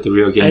loaded the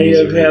real game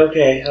music.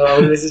 Okay.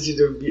 I'll listen to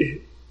the.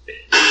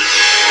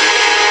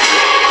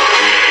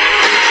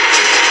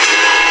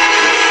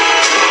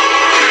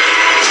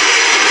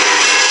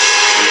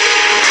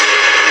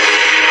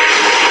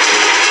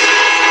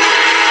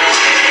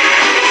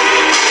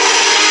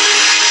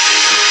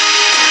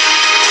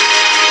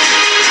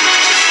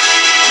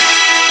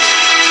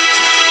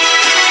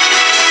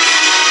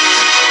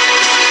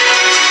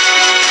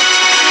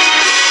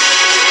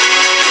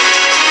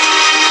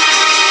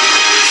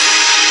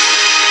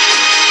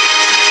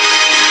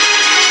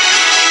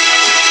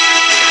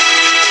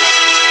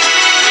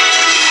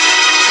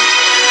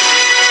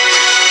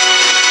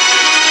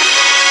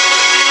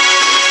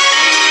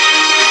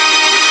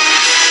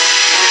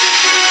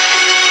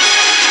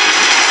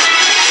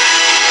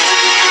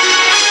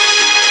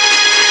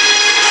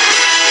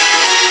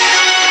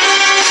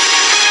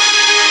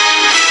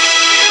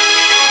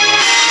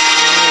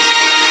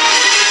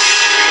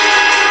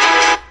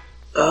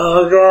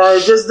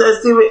 Just that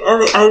stupid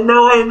ending. I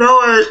know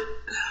it.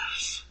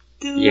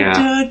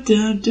 Yeah.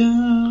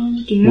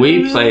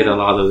 We played a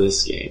lot of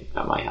this game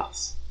at my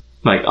house.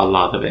 Like, a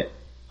lot of it.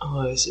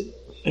 Oh, is it?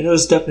 I know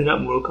it's definitely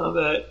not Mortal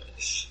Kombat.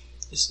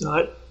 It's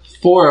not.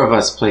 4 of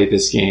us played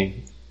this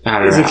game at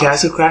our house. Is it house.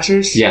 Castle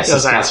Crashers? Yes,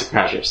 it's Castle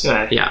Crashers.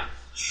 Yeah.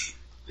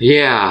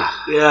 Yeah.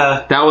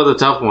 That was a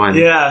tough one.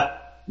 Yeah.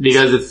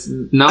 Because it's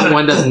not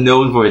one that's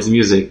known for its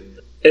music.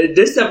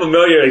 This sounds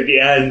familiar at the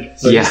end.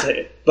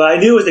 But I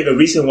knew it was like a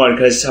recent one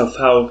because of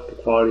how the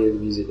quality of the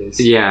music is.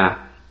 Yeah.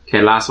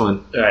 Okay, last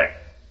one. Alright.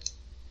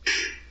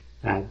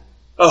 Right.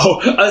 Oh,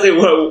 I was like,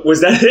 what,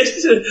 was that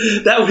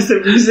it? That was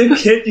the music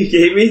hit you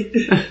gave me?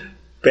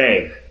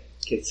 Bang.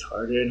 Gets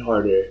harder and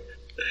harder.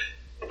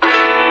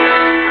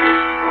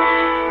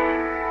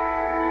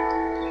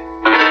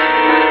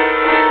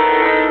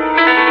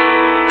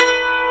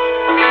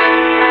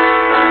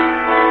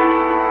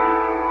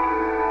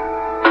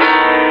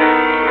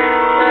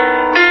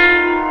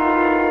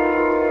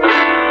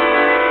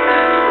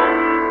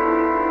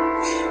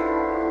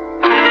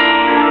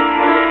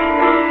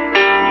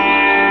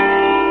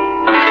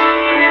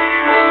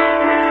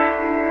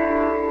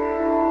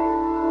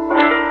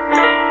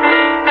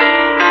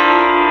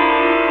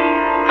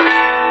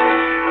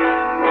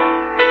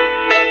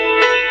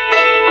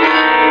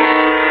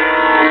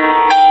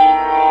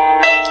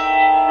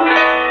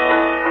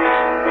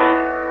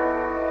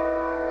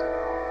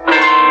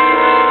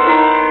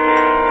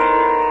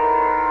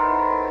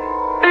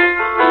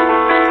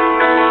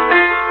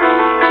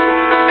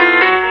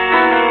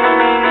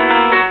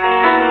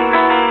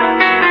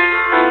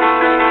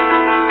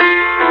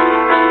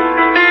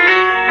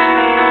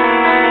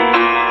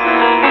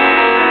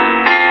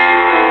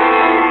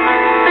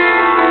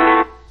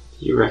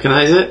 You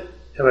recognize it?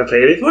 Have I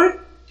played it before?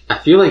 I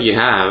feel like you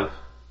have.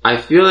 I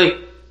feel like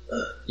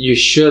you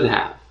should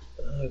have.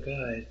 Oh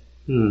god.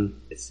 Hmm.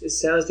 It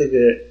sounds like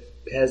it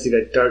has like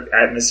a dark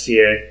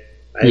atmosphere.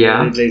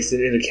 Yeah. Like it's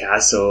in a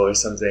castle or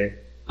something.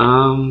 I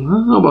don't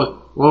know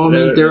about. Well, I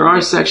mean, there are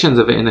sections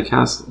of it in the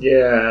castle.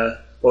 Yeah.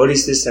 Or at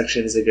least this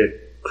section is like a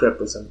crypt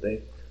or something.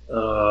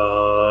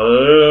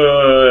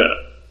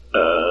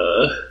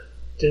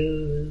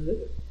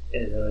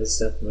 Yeah, no, it's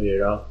not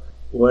familiar at all.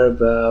 What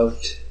about...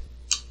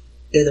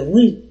 Yeah, the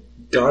only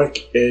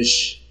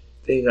dark-ish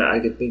thing I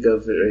could think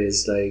of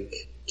is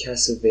like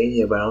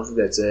Castlevania, but I don't think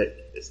that's it.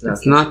 It's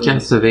not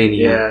Castlevania.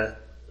 Yeah.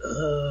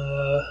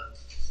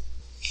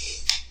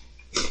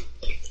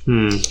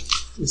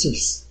 This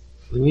is...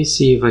 Let me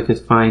see if I could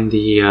find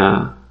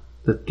the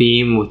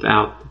theme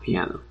without the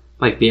piano.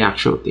 Like the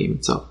actual theme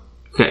itself.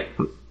 Okay,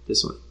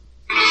 this one.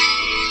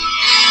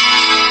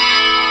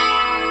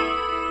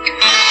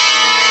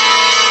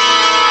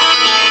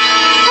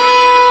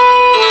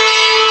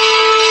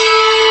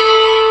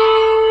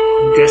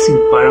 I'm guessing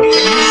Final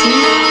Fantasy?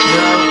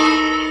 No.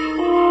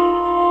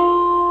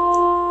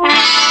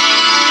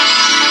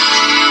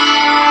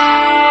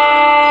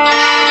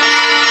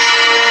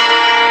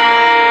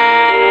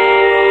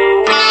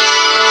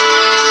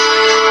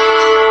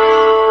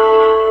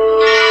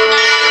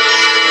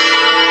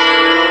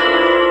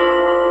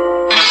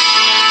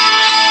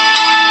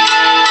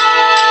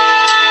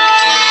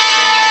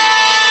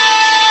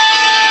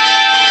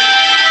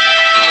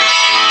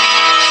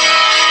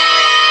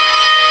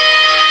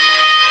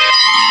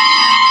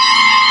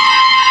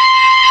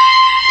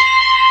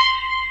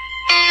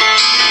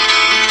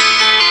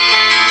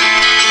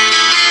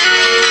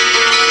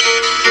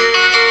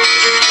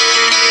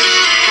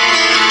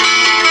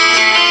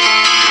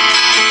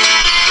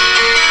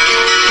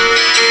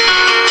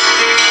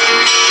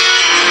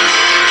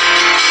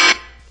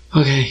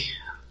 Okay.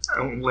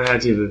 I'm going to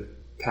have to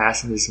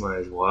pass on this one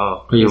as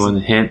well. Oh, you want a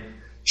hint?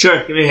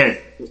 Sure, give me a hint.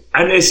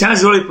 And it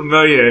sounds really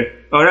familiar.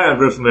 Oh, not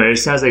really familiar. It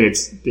sounds like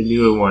it's the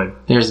newer one.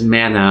 There's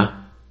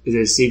mana. Is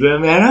it Secret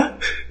of Mana?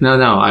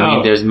 No. I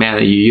mean, there's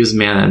mana. You use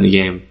mana in the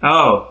game.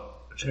 Oh.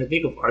 I'm trying to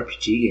think of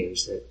RPG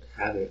games that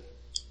have it.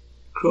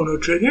 Chrono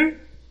Trigger?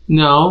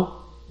 No.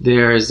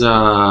 There's,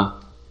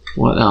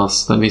 what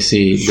else? Let me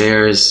see.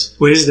 There's...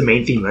 Well, this is the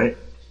main theme, right?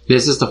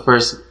 This is the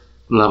first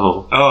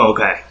level. Oh,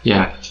 okay.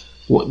 Yeah.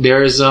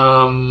 There's,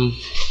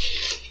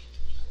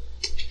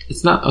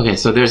 it's not... Okay,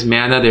 so there's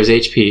mana, there's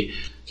HP.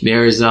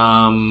 There's,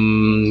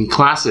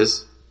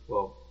 classes.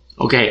 Well...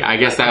 Okay, I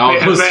guess that all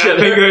goes I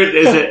together. figured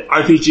it's an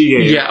RPG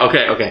game. Yeah,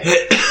 okay.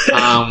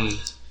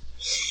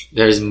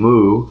 There's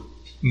Moo.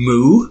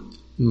 Moo.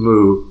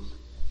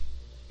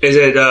 Is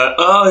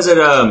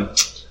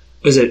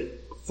it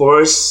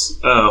Forest?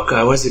 Oh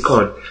god, what's it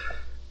called?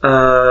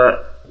 Oh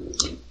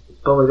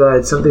my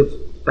god, something.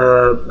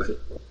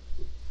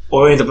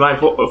 Ori and the Blind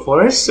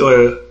Forest?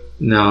 Or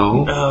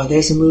No. oh,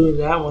 there's a Moo in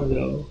that one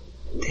though.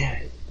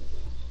 Damn it,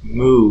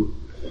 Moo.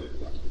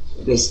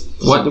 There's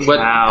What?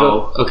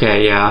 cow.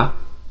 Okay, yeah.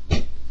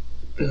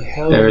 The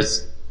hell?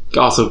 There's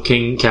also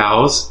King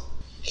Cows.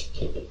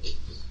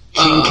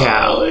 King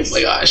Cows. Oh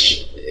my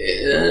gosh.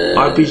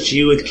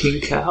 RPG with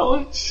King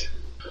Cows.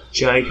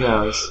 Giant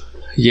cows.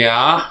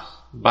 Yeah.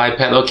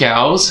 Bipedal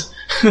cows.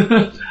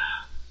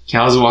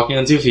 Cows walking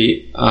on 2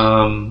 feet.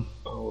 Oh my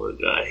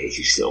god, I hate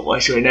you so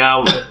much right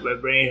now. My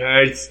brain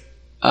hurts.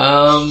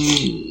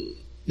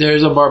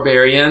 There's a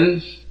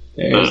barbarian.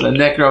 There's a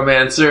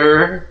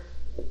necromancer.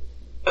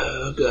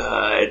 Oh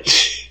god.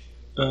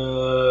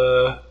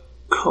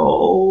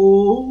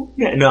 Cold?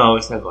 No,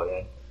 it's not cold.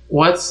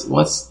 What's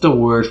the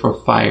word for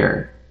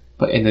fire,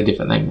 but in a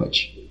different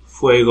language?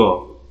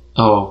 Fuego.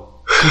 Oh.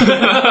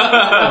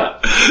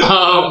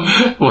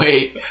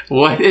 Wait.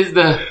 What is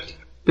the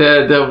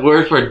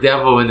word for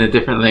devil in a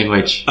different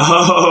language?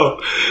 Oh,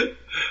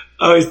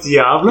 it's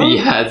Diablo?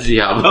 Yeah, it's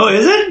Diablo. Oh,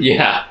 is it?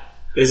 Yeah.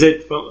 Is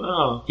it from...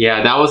 Oh.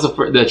 Yeah, that was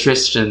the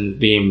Tristan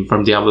theme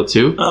from Diablo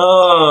 2.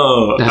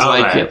 Oh. That's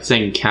why I okay. kept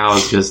saying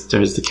cows, because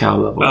there's the cow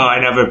level. Oh,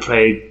 I never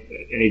played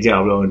any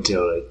Diablo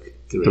until like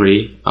 3.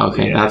 3?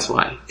 Okay, Yeah. that's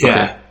why. Yeah.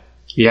 Okay.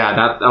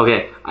 Yeah,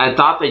 okay. I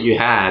thought that you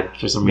had,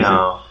 for some reason.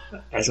 No.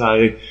 That's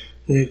why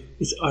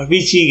it's an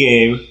RPG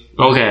game.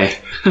 Okay.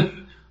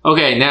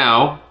 Okay,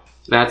 now,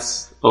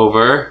 that's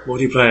over.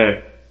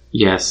 Multiplayer.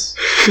 Yes.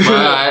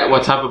 But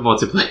what type of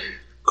multiplayer?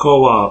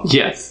 Co-op.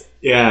 Yes.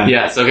 Yeah.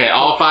 Yes, okay.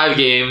 All 5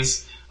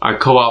 games are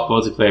co-op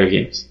multiplayer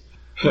games.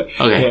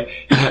 Okay.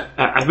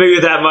 I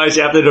figured that much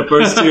after the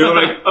first 2. I'm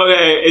like,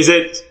 okay, is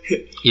it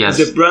Yes.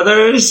 is it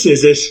brothers?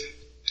 Is it...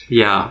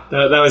 Yeah.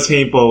 That was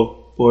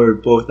painful for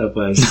both of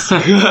us.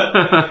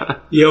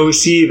 You'll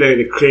see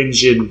the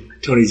cringe in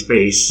Tony's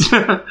face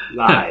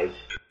live.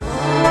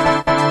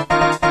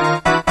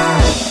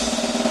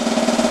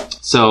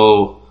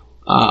 So,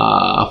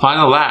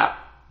 final lap.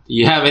 Do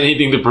you have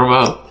anything to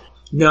promote?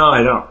 No,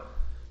 I don't.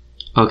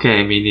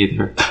 Okay, me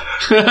neither.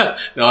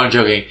 No, I'm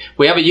joking.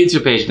 We have a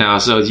YouTube page now,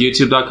 so it's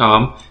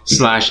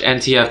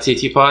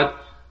youtube.com/NTFTTpod.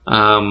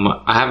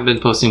 I haven't been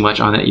posting much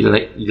on it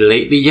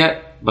lately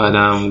yet, but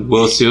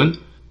we'll soon.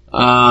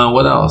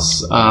 What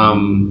else?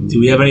 Do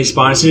we have any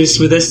sponsors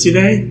with us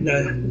today?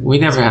 We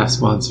never have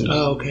sponsors.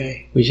 Oh,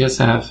 okay. We just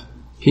have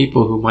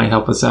people who might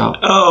help us out.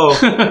 Oh,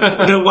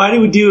 then why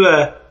did we do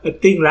a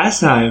thing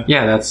last time?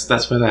 Yeah,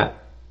 that's for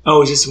that.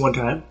 Oh, just one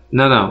time?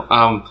 No.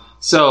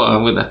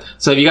 So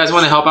if you guys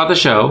want to help out the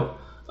show,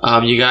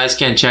 you guys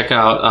can check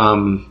out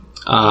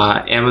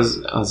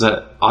Amazon. Was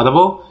it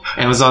Audible?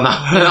 Amazon.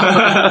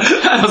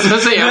 I was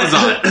gonna say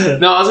Amazon.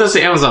 No, I was gonna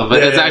say Amazon,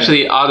 but it's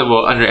actually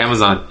Audible under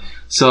Amazon.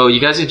 So you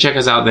guys can check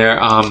us out there.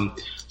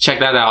 Check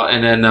that out,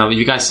 and then if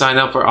you guys sign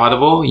up for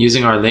Audible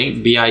using our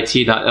link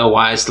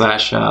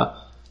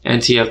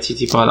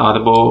bit.ly/NTFTTPod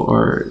Audible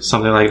or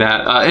something like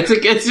that.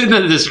 It's in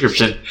the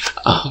description.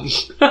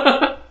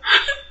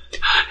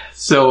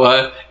 So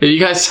if you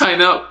guys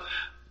sign up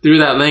through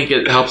that link,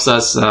 it helps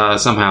us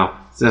somehow.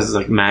 This is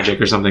like magic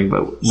or something,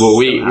 but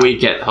we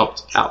get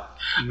helped out.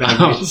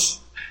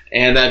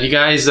 And if you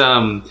guys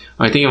are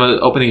thinking about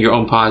opening your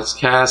own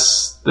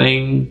podcast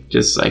thing,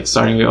 just like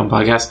starting your own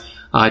podcast,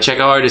 check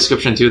out our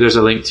description too. There's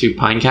a link to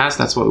Pinecast.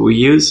 That's what we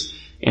use,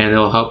 and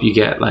it'll help you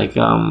get like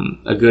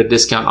a good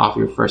discount off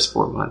your first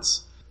 4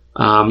 months.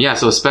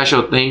 So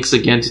special thanks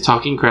again to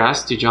Talking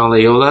Crass, to John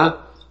Layola,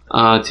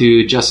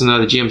 to Justin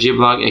of the GMG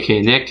blog,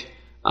 aka Nick,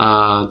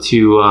 to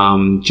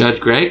Judge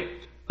Greg,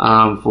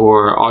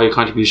 for all your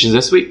contributions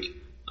this week.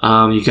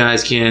 You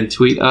guys can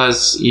tweet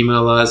us,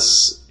 email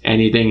us,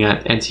 anything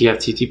at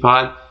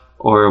ntfttpod,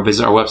 or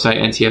visit our website,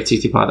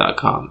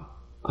 ntfttpod.com.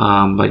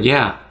 But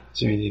yeah, is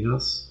there anything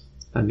else?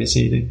 Did I miss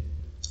anything?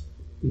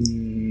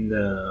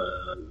 No.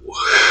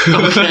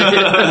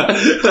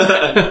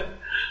 Okay.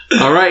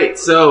 Alright,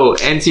 so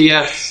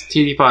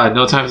NTFTTPod,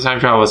 No Time for Time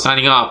Travel,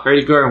 signing off.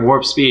 Brady Gordon,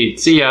 Warp Speed.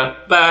 See ya.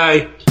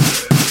 Bye.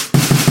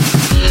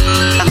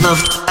 I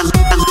love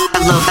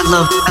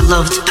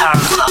Power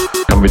Glove.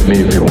 Come with me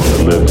if you want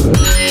to live.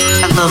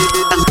 I love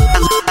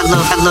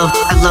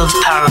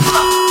Power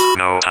Glove.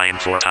 No time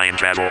for time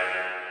travel.